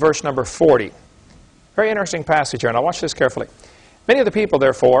 7, in verse number 40, very interesting passage here. Now watch this carefully. Many of the people,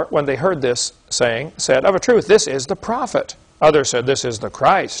 therefore, when they heard this saying, said, of a truth, this is the prophet. Others said, this is the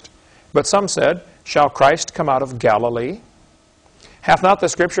Christ. But some said, shall Christ come out of Galilee? Hath not the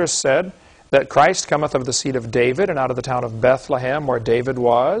Scriptures said that Christ cometh of the seed of David and out of the town of Bethlehem where David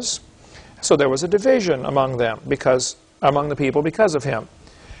was? So there was a division among them, among the people because of him.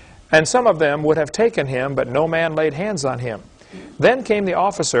 And some of them would have taken him, but no man laid hands on him. Then came the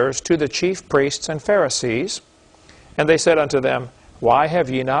officers to the chief priests and Pharisees, and they said unto them, why have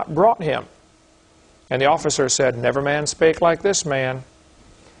ye not brought him? And the officers said, never man spake like this man.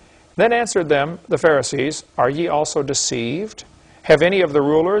 Then answered them the Pharisees, are ye also deceived? Have any of the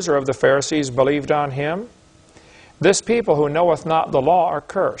rulers or of the Pharisees believed on him? This people who knoweth not the law are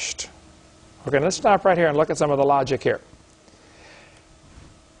cursed. Okay, let's stop right here and look at some of the logic here.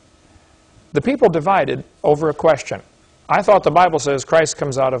 The people divided over a question. I thought the Bible says Christ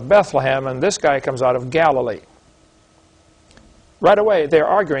comes out of Bethlehem and this guy comes out of Galilee. Right away, they're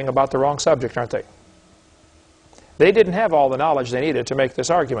arguing about the wrong subject, aren't they? They didn't have all the knowledge they needed to make this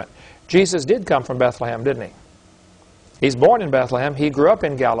argument. Jesus did come from Bethlehem, didn't he? He's born in Bethlehem. He grew up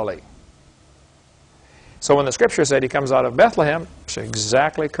in Galilee. So when the Scripture said he comes out of Bethlehem, it's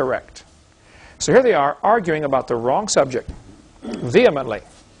exactly correct. So here they are arguing about the wrong subject, vehemently,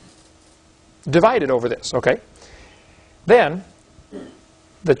 divided over this, okay? Then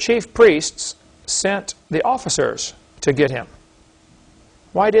the chief priests sent the officers to get him.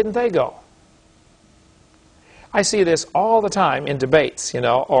 Why didn't they go? I see this all the time in debates,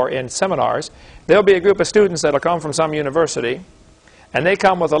 or in seminars. There'll be a group of students that'll come from some university, and they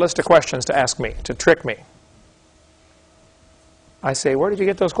come with a list of questions to ask me, to trick me. I say, where did you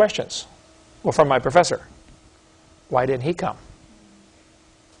get those questions? Well, from my professor. Why didn't he come?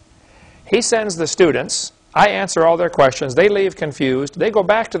 He sends the students. I answer all their questions. They leave confused. They go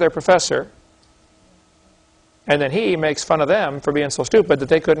back to their professor, and then he makes fun of them for being so stupid that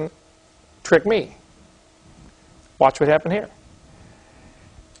they couldn't trick me. Watch what happened here.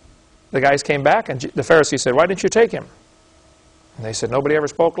 The guys came back, and the Pharisees said, why didn't you take him? And they said, nobody ever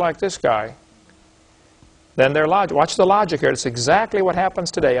spoke like this guy. Then their logic, watch the logic here. It's exactly what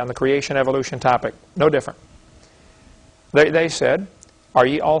happens today on the creation-evolution topic. No different. They said, are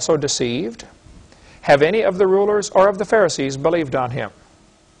ye also deceived? Have any of the rulers or of the Pharisees believed on him?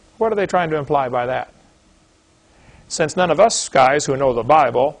 What are they trying to imply by that? Since none of us guys who know the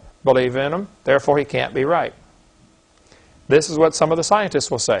Bible believe in him, therefore he can't be right. This is what some of the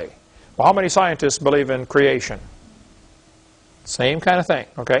scientists will say. Well, how many scientists believe in creation? Same kind of thing,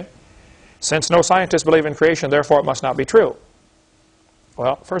 okay? Since no scientists believe in creation, therefore it must not be true.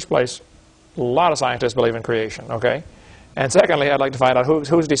 Well, first place, A lot of scientists believe in creation, okay? And secondly, I'd like to find out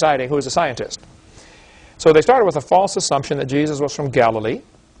who's deciding who's a scientist. So they started with a false assumption that Jesus was from Galilee.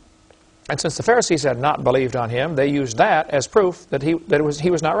 And since the Pharisees had not believed on him, they used that as proof that he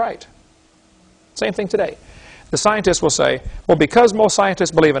was not right. Same thing today. The scientists will say, well, because most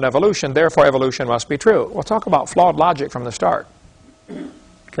scientists believe in evolution, therefore evolution must be true. We'll talk about flawed logic from the start.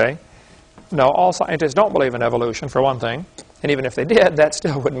 Okay? No, all scientists don't believe in evolution, for one thing. And even if they did, that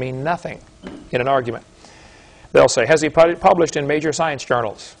still would mean nothing in an argument. They'll say, has he published in major science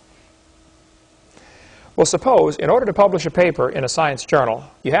journals? Well, suppose, in order to publish a paper in a science journal,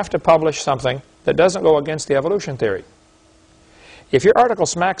 you have to publish something that doesn't go against the evolution theory. If your article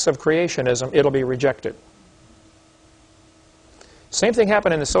smacks of creationism, it'll be rejected. Same thing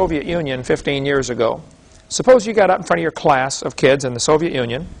happened in the Soviet Union 15 years ago. Suppose you got up in front of your class of kids in the Soviet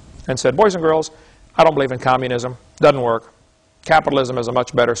Union and said, boys and girls, I don't believe in communism. Doesn't work. Capitalism is a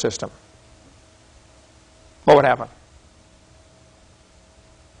much better system. What would happen?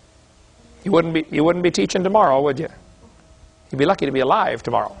 You wouldn't be teaching tomorrow, would you? You'd be lucky to be alive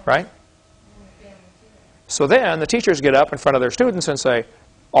tomorrow, right? So then the teachers get up in front of their students and say,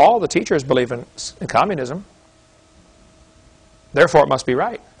 all the teachers believe in communism. Therefore, it must be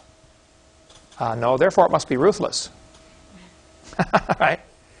right. No, therefore, it must be ruthless. Right?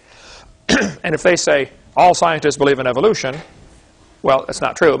 And if they say, all scientists believe in evolution, well, it's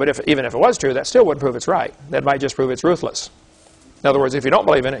not true, but even if it was true, that still wouldn't prove it's right. That might just prove it's ruthless. In other words, if you don't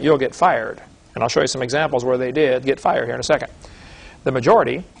believe in it, you'll get fired. And I'll show you some examples where they did get fired here in a second. The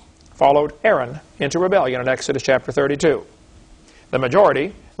majority followed Aaron into rebellion in Exodus chapter 32. The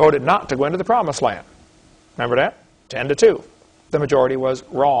majority voted not to go into the promised land. Remember that? 10-2. The majority was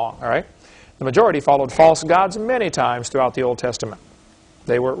wrong, all right? The majority followed false gods many times throughout the Old Testament.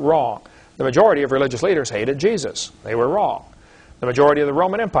 They were wrong. The majority of religious leaders hated Jesus. They were wrong. The majority of the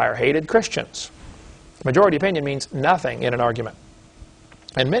Roman Empire hated Christians. Majority opinion means nothing in an argument.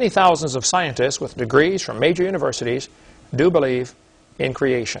 And many thousands of scientists with degrees from major universities do believe in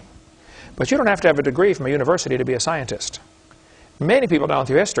creation. But you don't have to have a degree from a university to be a scientist. Many people down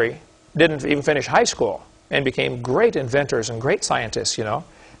through history didn't even finish high school and became great inventors and great scientists, you know.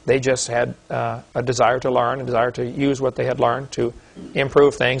 They just had a desire to learn, a desire to use what they had learned to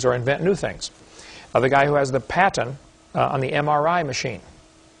improve things or invent new things. The guy who has the patent on the MRI machine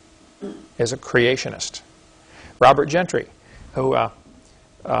is a creationist. Robert Gentry, who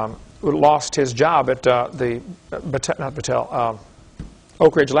lost his job at Oak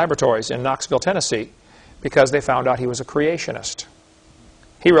Ridge Laboratories in Knoxville, Tennessee, because they found out he was a creationist.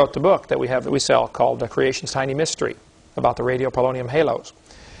 He wrote the book that we sell called Creation's Tiny Mystery about the radiopolonium halos.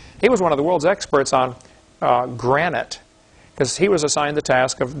 He was one of the world's experts on granite, because he was assigned the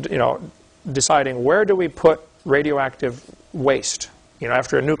task of deciding where do we put radioactive waste. You know,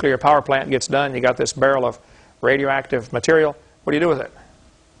 after a nuclear power plant gets done, you got this barrel of radioactive material. What do you do with it?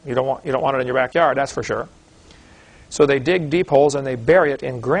 You don't want it in your backyard, that's for sure. So they dig deep holes and they bury it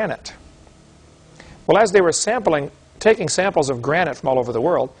in granite. Well, as they were taking samples of granite from all over the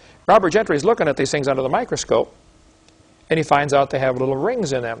world, Robert Gentry is looking at these things under the microscope, and he finds out they have little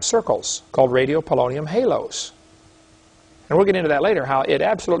rings in them, circles, called radiopolonium halos. And we'll get into that later, how it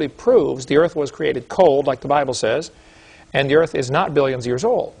absolutely proves the Earth was created cold, like the Bible says, and the Earth is not billions of years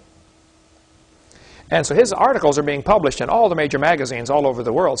old. And so his articles are being published in all the major magazines all over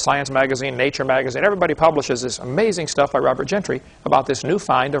the world. Science magazine, Nature magazine, everybody publishes this amazing stuff by Robert Gentry about this new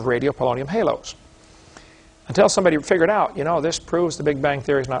find of radiopolonium halos. Until somebody figured out, this proves the Big Bang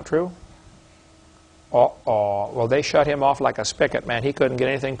Theory is not true. Well, they shut him off like a spigot, man. He couldn't get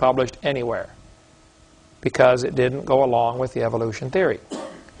anything published anywhere because it didn't go along with the evolution theory.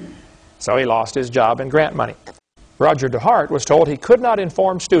 So he lost his job and grant money. Roger DeHart was told he could not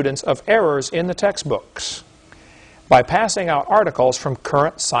inform students of errors in the textbooks by passing out articles from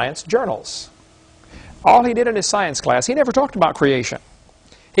current science journals. All he did in his science class, he never talked about creation.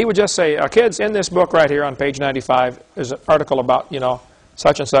 He would just say, kids, in this book right here on page 95, there's an article about,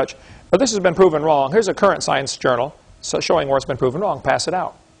 such and such. But this has been proven wrong. Here's a current science journal showing where it's been proven wrong. Pass it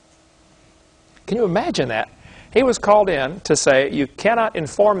out. Can you imagine that? He was called in to say, you cannot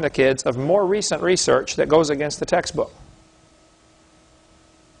inform the kids of more recent research that goes against the textbook.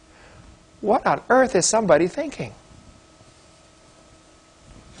 What on earth is somebody thinking?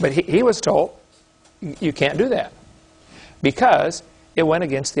 But he was told, you can't do that, because it went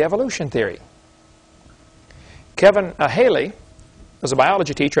against the evolution theory. Kevin Haley was a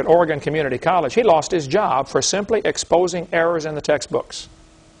biology teacher at Oregon Community College. He lost his job for simply exposing errors in the textbooks.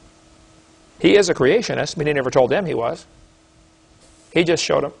 He is a creationist, but he never told them he was. He just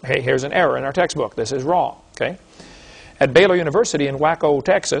showed them, hey, here's an error in our textbook. This is wrong. Okay? At Baylor University in Waco,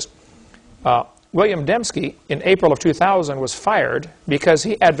 Texas, William Dembski, in April of 2000, was fired because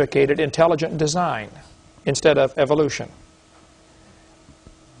he advocated intelligent design instead of evolution.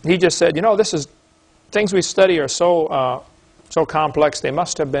 He just said, you know, things we study are so complex, they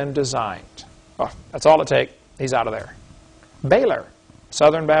must have been designed. Oh, that's all it takes. He's out of there. Baylor,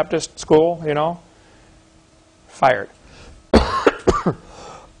 Southern Baptist School, you know, fired.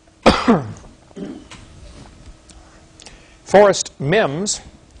 Forrest Mims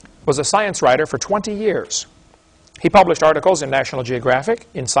was a science writer for 20 years. He published articles in National Geographic,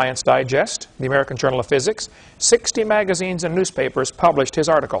 in Science Digest, the American Journal of Physics. 60 magazines and newspapers published his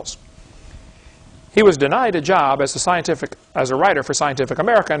articles. He was denied a job as a writer for Scientific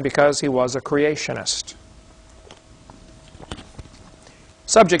American because he was a creationist.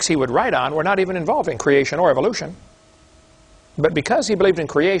 Subjects he would write on were not even involving creation or evolution. But because he believed in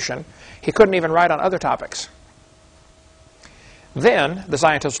creation, he couldn't even write on other topics. Then the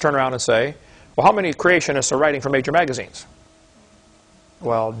scientists turn around and say, well, how many creationists are writing for major magazines?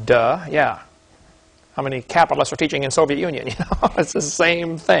 Well, duh, yeah. How many capitalists are teaching in Soviet Union? You know, it's the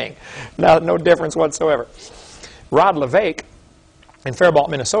same thing. No difference whatsoever. Rod LeVake in Faribault,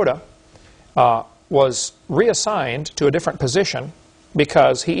 Minnesota, was reassigned to a different position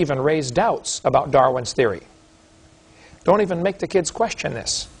because he even raised doubts about Darwin's theory. Don't even make the kids question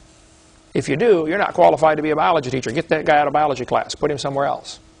this. If you do, you're not qualified to be a biology teacher. Get that guy out of biology class. Put him somewhere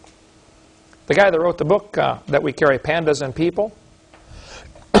else. The guy that wrote the book that we carry, Pandas and People,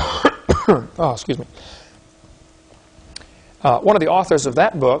 oh, excuse me. One of the authors of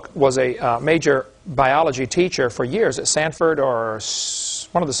that book was a major biology teacher for years at Stanford or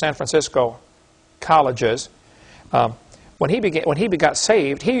one of the San Francisco colleges. When he got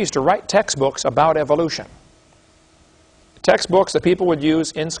saved, he used to write textbooks about evolution. Textbooks that people would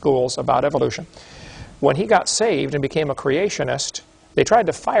use in schools about evolution. When he got saved and became a creationist, they tried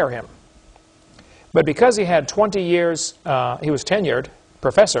to fire him. But because he had 20 years, he was tenured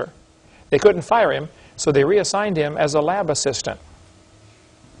professor, they couldn't fire him, so they reassigned him as a lab assistant.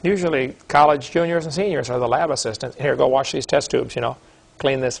 Usually college juniors and seniors are the lab assistants. Here, go wash these test tubes, you know,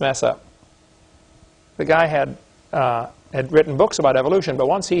 clean this mess up. The guy had written books about evolution, but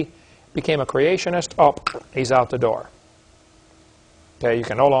once he became a creationist, oh, he's out the door. Okay, you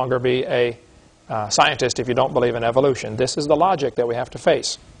can no longer be a scientist if you don't believe in evolution. This is the logic that we have to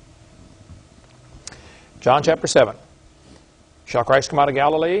face. John chapter 7. Shall Christ come out of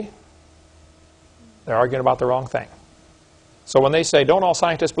Galilee? They're arguing about the wrong thing. So when they say, don't all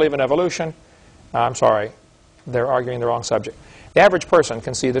scientists believe in evolution? I'm sorry, they're arguing the wrong subject. The average person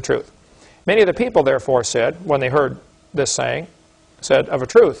can see the truth. Many of the people, therefore, said, when they heard this saying, said, of a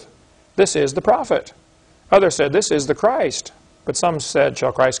truth, this is the prophet. Others said, this is the Christ. But some said,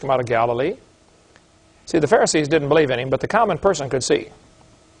 shall Christ come out of Galilee? See, the Pharisees didn't believe in him, but the common person could see.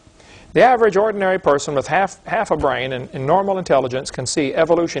 The average ordinary person with half a brain and normal intelligence can see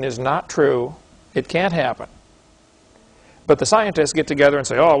evolution is not true. It can't happen. But the scientists get together and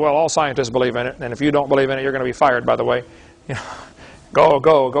say, oh, well, all scientists believe in it, and if you don't believe in it, you're going to be fired, by the way. You know,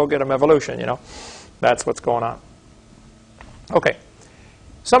 go get them evolution, you know. That's what's going on. Okay.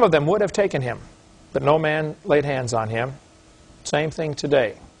 Some of them would have taken him, but no man laid hands on him. Same thing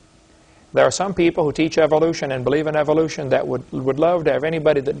today. There are some people who teach evolution and believe in evolution that would love to have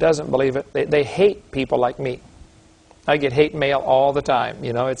anybody that doesn't believe it. They hate people like me. I get hate mail all the time.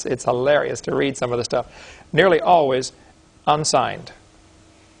 You know, it's hilarious to read some of the stuff. Nearly always unsigned.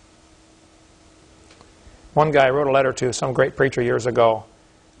 One guy wrote a letter to some great preacher years ago.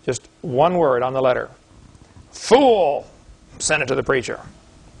 Just one word on the letter. Fool! Sent it to the preacher.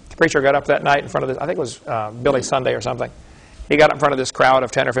 The preacher got up that night in front of this, I think it was Billy Sunday or something. He got up in front of this crowd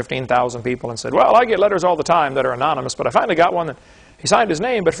of 10 or 15,000 people and said, well, I get letters all the time that are anonymous, but I finally got one that he signed his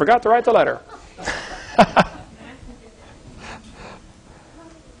name but forgot to write the letter.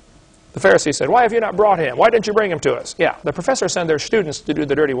 The Pharisee said, why have you not brought him? Why didn't you bring him to us? Yeah, the professors send their students to do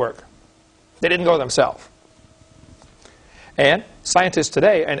the dirty work. They didn't go themselves. And scientists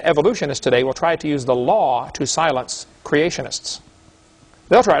today and evolutionists today will try to use the law to silence creationists.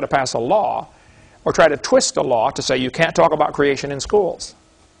 They'll try to pass a law or try to twist a law to say you can't talk about creation in schools.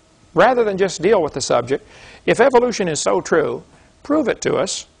 Rather than just deal with the subject, if evolution is so true, prove it to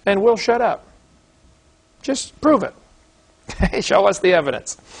us and we'll shut up. Just prove it. Show us the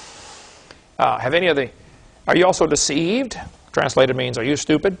evidence. Are you also deceived? Translated means, are you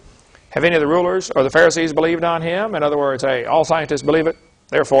stupid? Have any of the rulers or the Pharisees believed on him? In other words, hey, all scientists believe it,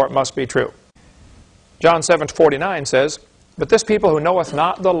 therefore it must be true. John 7:49 says, but this people who knoweth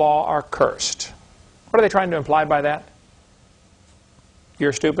not the law are cursed. What are they trying to imply by that?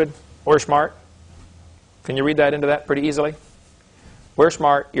 You're stupid, we're smart. Can you read that into that pretty easily? We're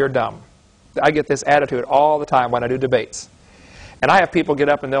smart, you're dumb. I get this attitude all the time when I do debates. And I have people get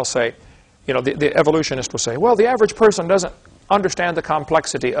up and they'll say, you know, the evolutionist will say, well, the average person doesn't understand the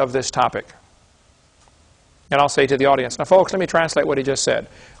complexity of this topic. And I'll say to the audience, now folks, let me translate what he just said.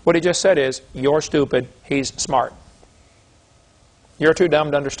 What he just said is, you're stupid, he's smart. You're too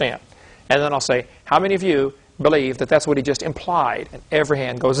dumb to understand. And then I'll say, how many of you believe that that's what he just implied? And every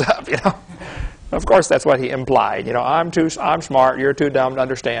hand goes up, you know. Of course that's what he implied. You know, I'm smart, you're too dumb to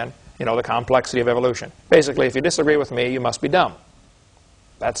understand, you know, the complexity of evolution. Basically, if you disagree with me, you must be dumb.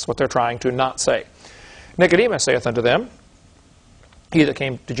 That's what they're trying to not say. Nicodemus saith unto them, he that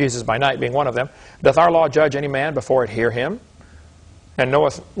came to Jesus by night, being one of them, doth our law judge any man before it hear him, and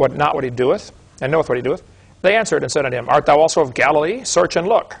knoweth not what he doeth, and knoweth what he doeth? They answered and said unto him, art thou also of Galilee? Search and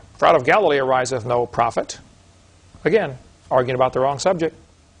look, for out of Galilee ariseth no prophet. Again, arguing about the wrong subject.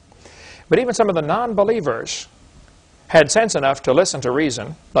 But even some of the non-believers had sense enough to listen to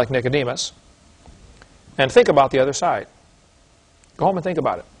reason, like Nicodemus, and think about the other side. Go home and think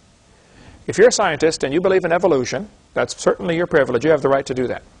about it. If you're a scientist and you believe in evolution, that's certainly your privilege. You have the right to do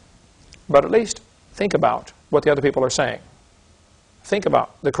that. But at least think about what the other people are saying. Think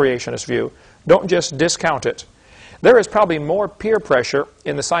about the creationist view. Don't just discount it. There is probably more peer pressure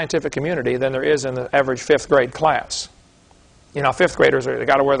in the scientific community than there is in the average 5th grade class. You know, 5th graders, they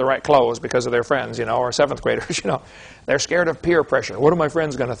got to wear the right clothes because of their friends, you know, or 7th graders, you know. They're scared of peer pressure. What are my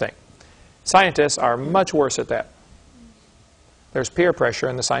friends going to think? Scientists are much worse at that. There's peer pressure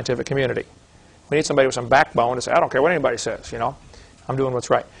in the scientific community. We need somebody with some backbone to say, I don't care what anybody says, you know. I'm doing what's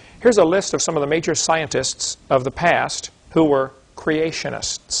right. Here's a list of some of the major scientists of the past who were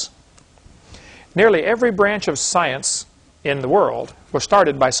creationists. Nearly every branch of science in the world was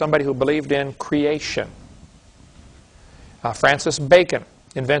started by somebody who believed in creation. Francis Bacon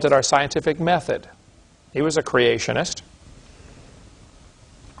invented our scientific method. He was a creationist.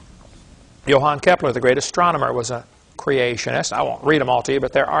 Johann Kepler, the great astronomer, was a creationist. I won't read them all to you,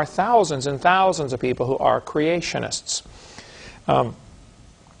 but there are thousands and thousands of people who are creationists.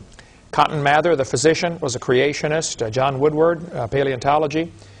 Cotton Mather, the physician, was a creationist. John Woodward,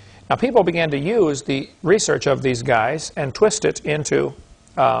 paleontology. Now, people began to use the research of these guys and twist it into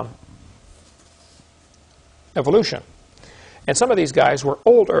evolution. And some of these guys were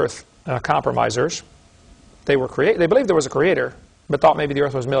old Earth compromisers. They believed there was a creator, but thought maybe the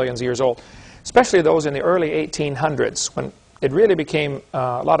Earth was millions of years old. Especially those in the early 1800s, when it really became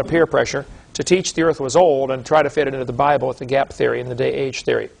a lot of peer pressure to teach the Earth was old and try to fit it into the Bible with the gap theory and the day-age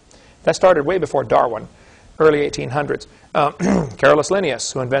theory. That started way before Darwin, early 1800s. Carolus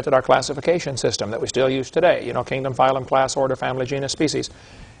Linnaeus, who invented our classification system that we still use today, you know, kingdom, phylum, class, order, family, genus, species.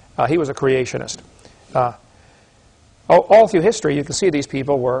 He was a creationist. All through history, you can see these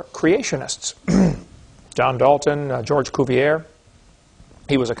people were creationists. John Dalton, George Cuvier,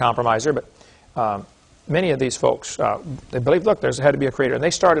 he was a compromiser, but many of these folks, they believed, look, there had to be a creator. And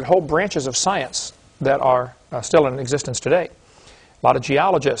they started whole branches of science that are still in existence today. A lot of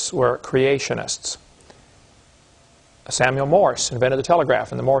geologists were creationists. Samuel Morse invented the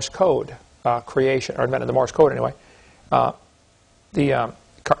telegraph and the Morse code invented the Morse code anyway.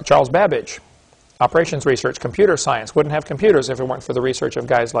 Charles Babbage, operations research, computer science. Wouldn't have computers if it weren't for the research of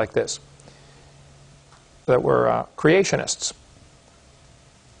guys like this that were creationists.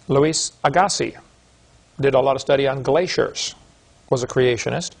 Louis Agassiz did a lot of study on glaciers, was a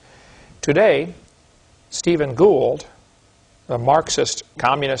creationist. Today, Stephen Gould, a Marxist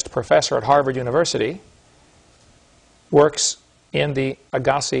communist professor at Harvard University, works in the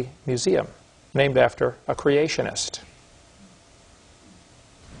Agassiz Museum, named after a creationist.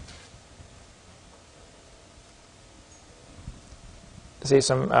 See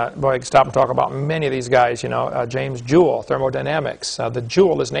some, boy, I can stop and talk about many of these guys, you know, James Joule, thermodynamics. The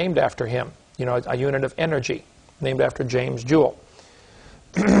joule is named after him, you know, a unit of energy, named after James Joule.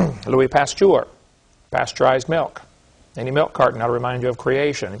 Louis Pasteur, pasteurized milk. Any milk carton that'll remind you of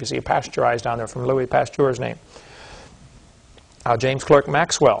creation. If you see pasteurized down there from Louis Pasteur's name. James Clerk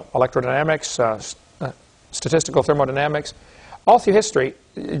Maxwell, electrodynamics, statistical thermodynamics. All through history,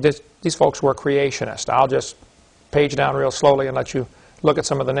 these folks were creationists. I'll just page down real slowly and let you look at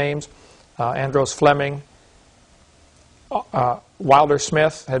some of the names. Andros Fleming. Wilder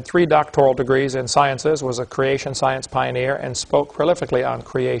Smith had 3 doctoral degrees in sciences, was a creation science pioneer, and spoke prolifically on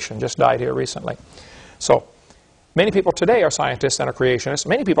creation. Just died here recently. So, many people today are scientists and are creationists.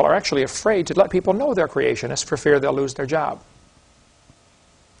 Many people are actually afraid to let people know they're creationists for fear they'll lose their job.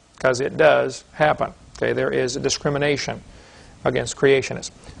 Because it does happen. Okay, there is a discrimination against creationists.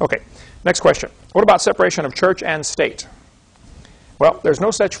 Okay, next question. What about separation of church and state? Well, there's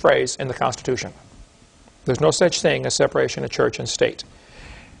no such phrase in the Constitution. There's no such thing as separation of church and state.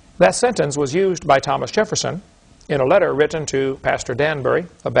 That sentence was used by Thomas Jefferson in a letter written to Pastor Danbury,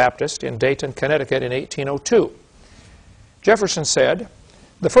 a Baptist, in Dayton, Connecticut in 1802. Jefferson said,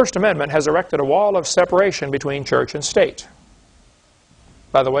 "The First Amendment has erected a wall of separation between church and state."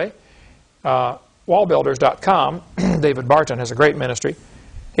 By the way, wallbuilders.com, David Barton has a great ministry.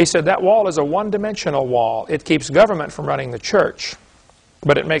 He said that wall is a one-dimensional wall. It keeps government from running the church,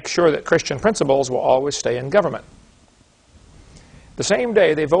 but it makes sure that Christian principles will always stay in government. The same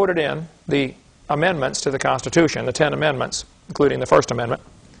day they voted in the amendments to the Constitution, the 10 amendments, including the First Amendment,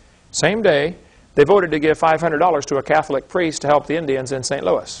 same day they voted to give $500 to a Catholic priest to help the Indians in St.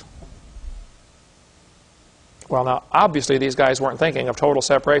 Louis. Well, now, obviously these guys weren't thinking of total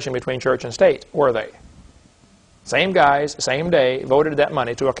separation between church and state, were they? Same guys, same day, voted that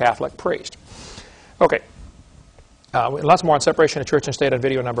money to a Catholic priest. Okay. Lots more on separation of church and state on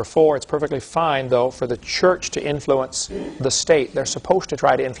video number 4. It's perfectly fine, though, for the church to influence the state. They're supposed to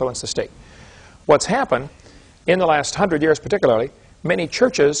try to influence the state. What's happened in the last 100 years particularly, many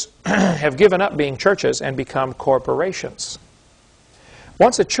churches have given up being churches and become corporations.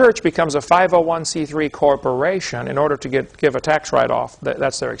 Once a church becomes a 501c3 corporation, in order to give a tax write-off,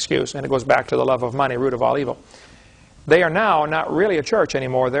 that's their excuse, and it goes back to the love of money, root of all evil. They are now not really a church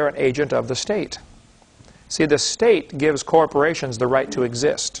anymore. They're an agent of the state. See, the state gives corporations the right to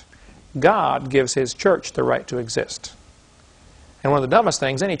exist. God gives His church the right to exist. And one of the dumbest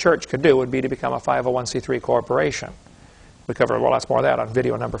things any church could do would be to become a 501c3 corporation. We cover lots more of that on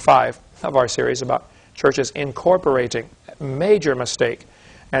video number 5 of our series about churches incorporating. Major mistake.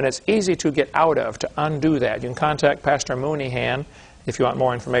 And it's easy to get out of, to undo that. You can contact Pastor Mooneyhan if you want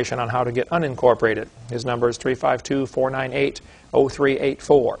more information on how to get unincorporated. His number is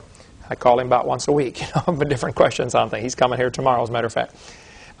 352-498-0384. I call him about once a week, with different questions on things. He's coming here tomorrow, as a matter of fact.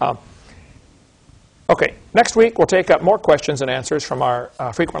 Okay, next week we'll take up more questions and answers from our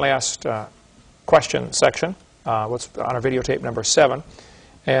frequently asked question section. What's on our videotape number 7,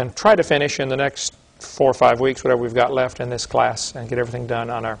 and try to finish in the next 4 or 5 weeks, whatever we've got left in this class, and get everything done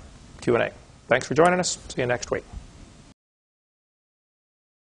on our Q&A. Thanks for joining us. See you next week.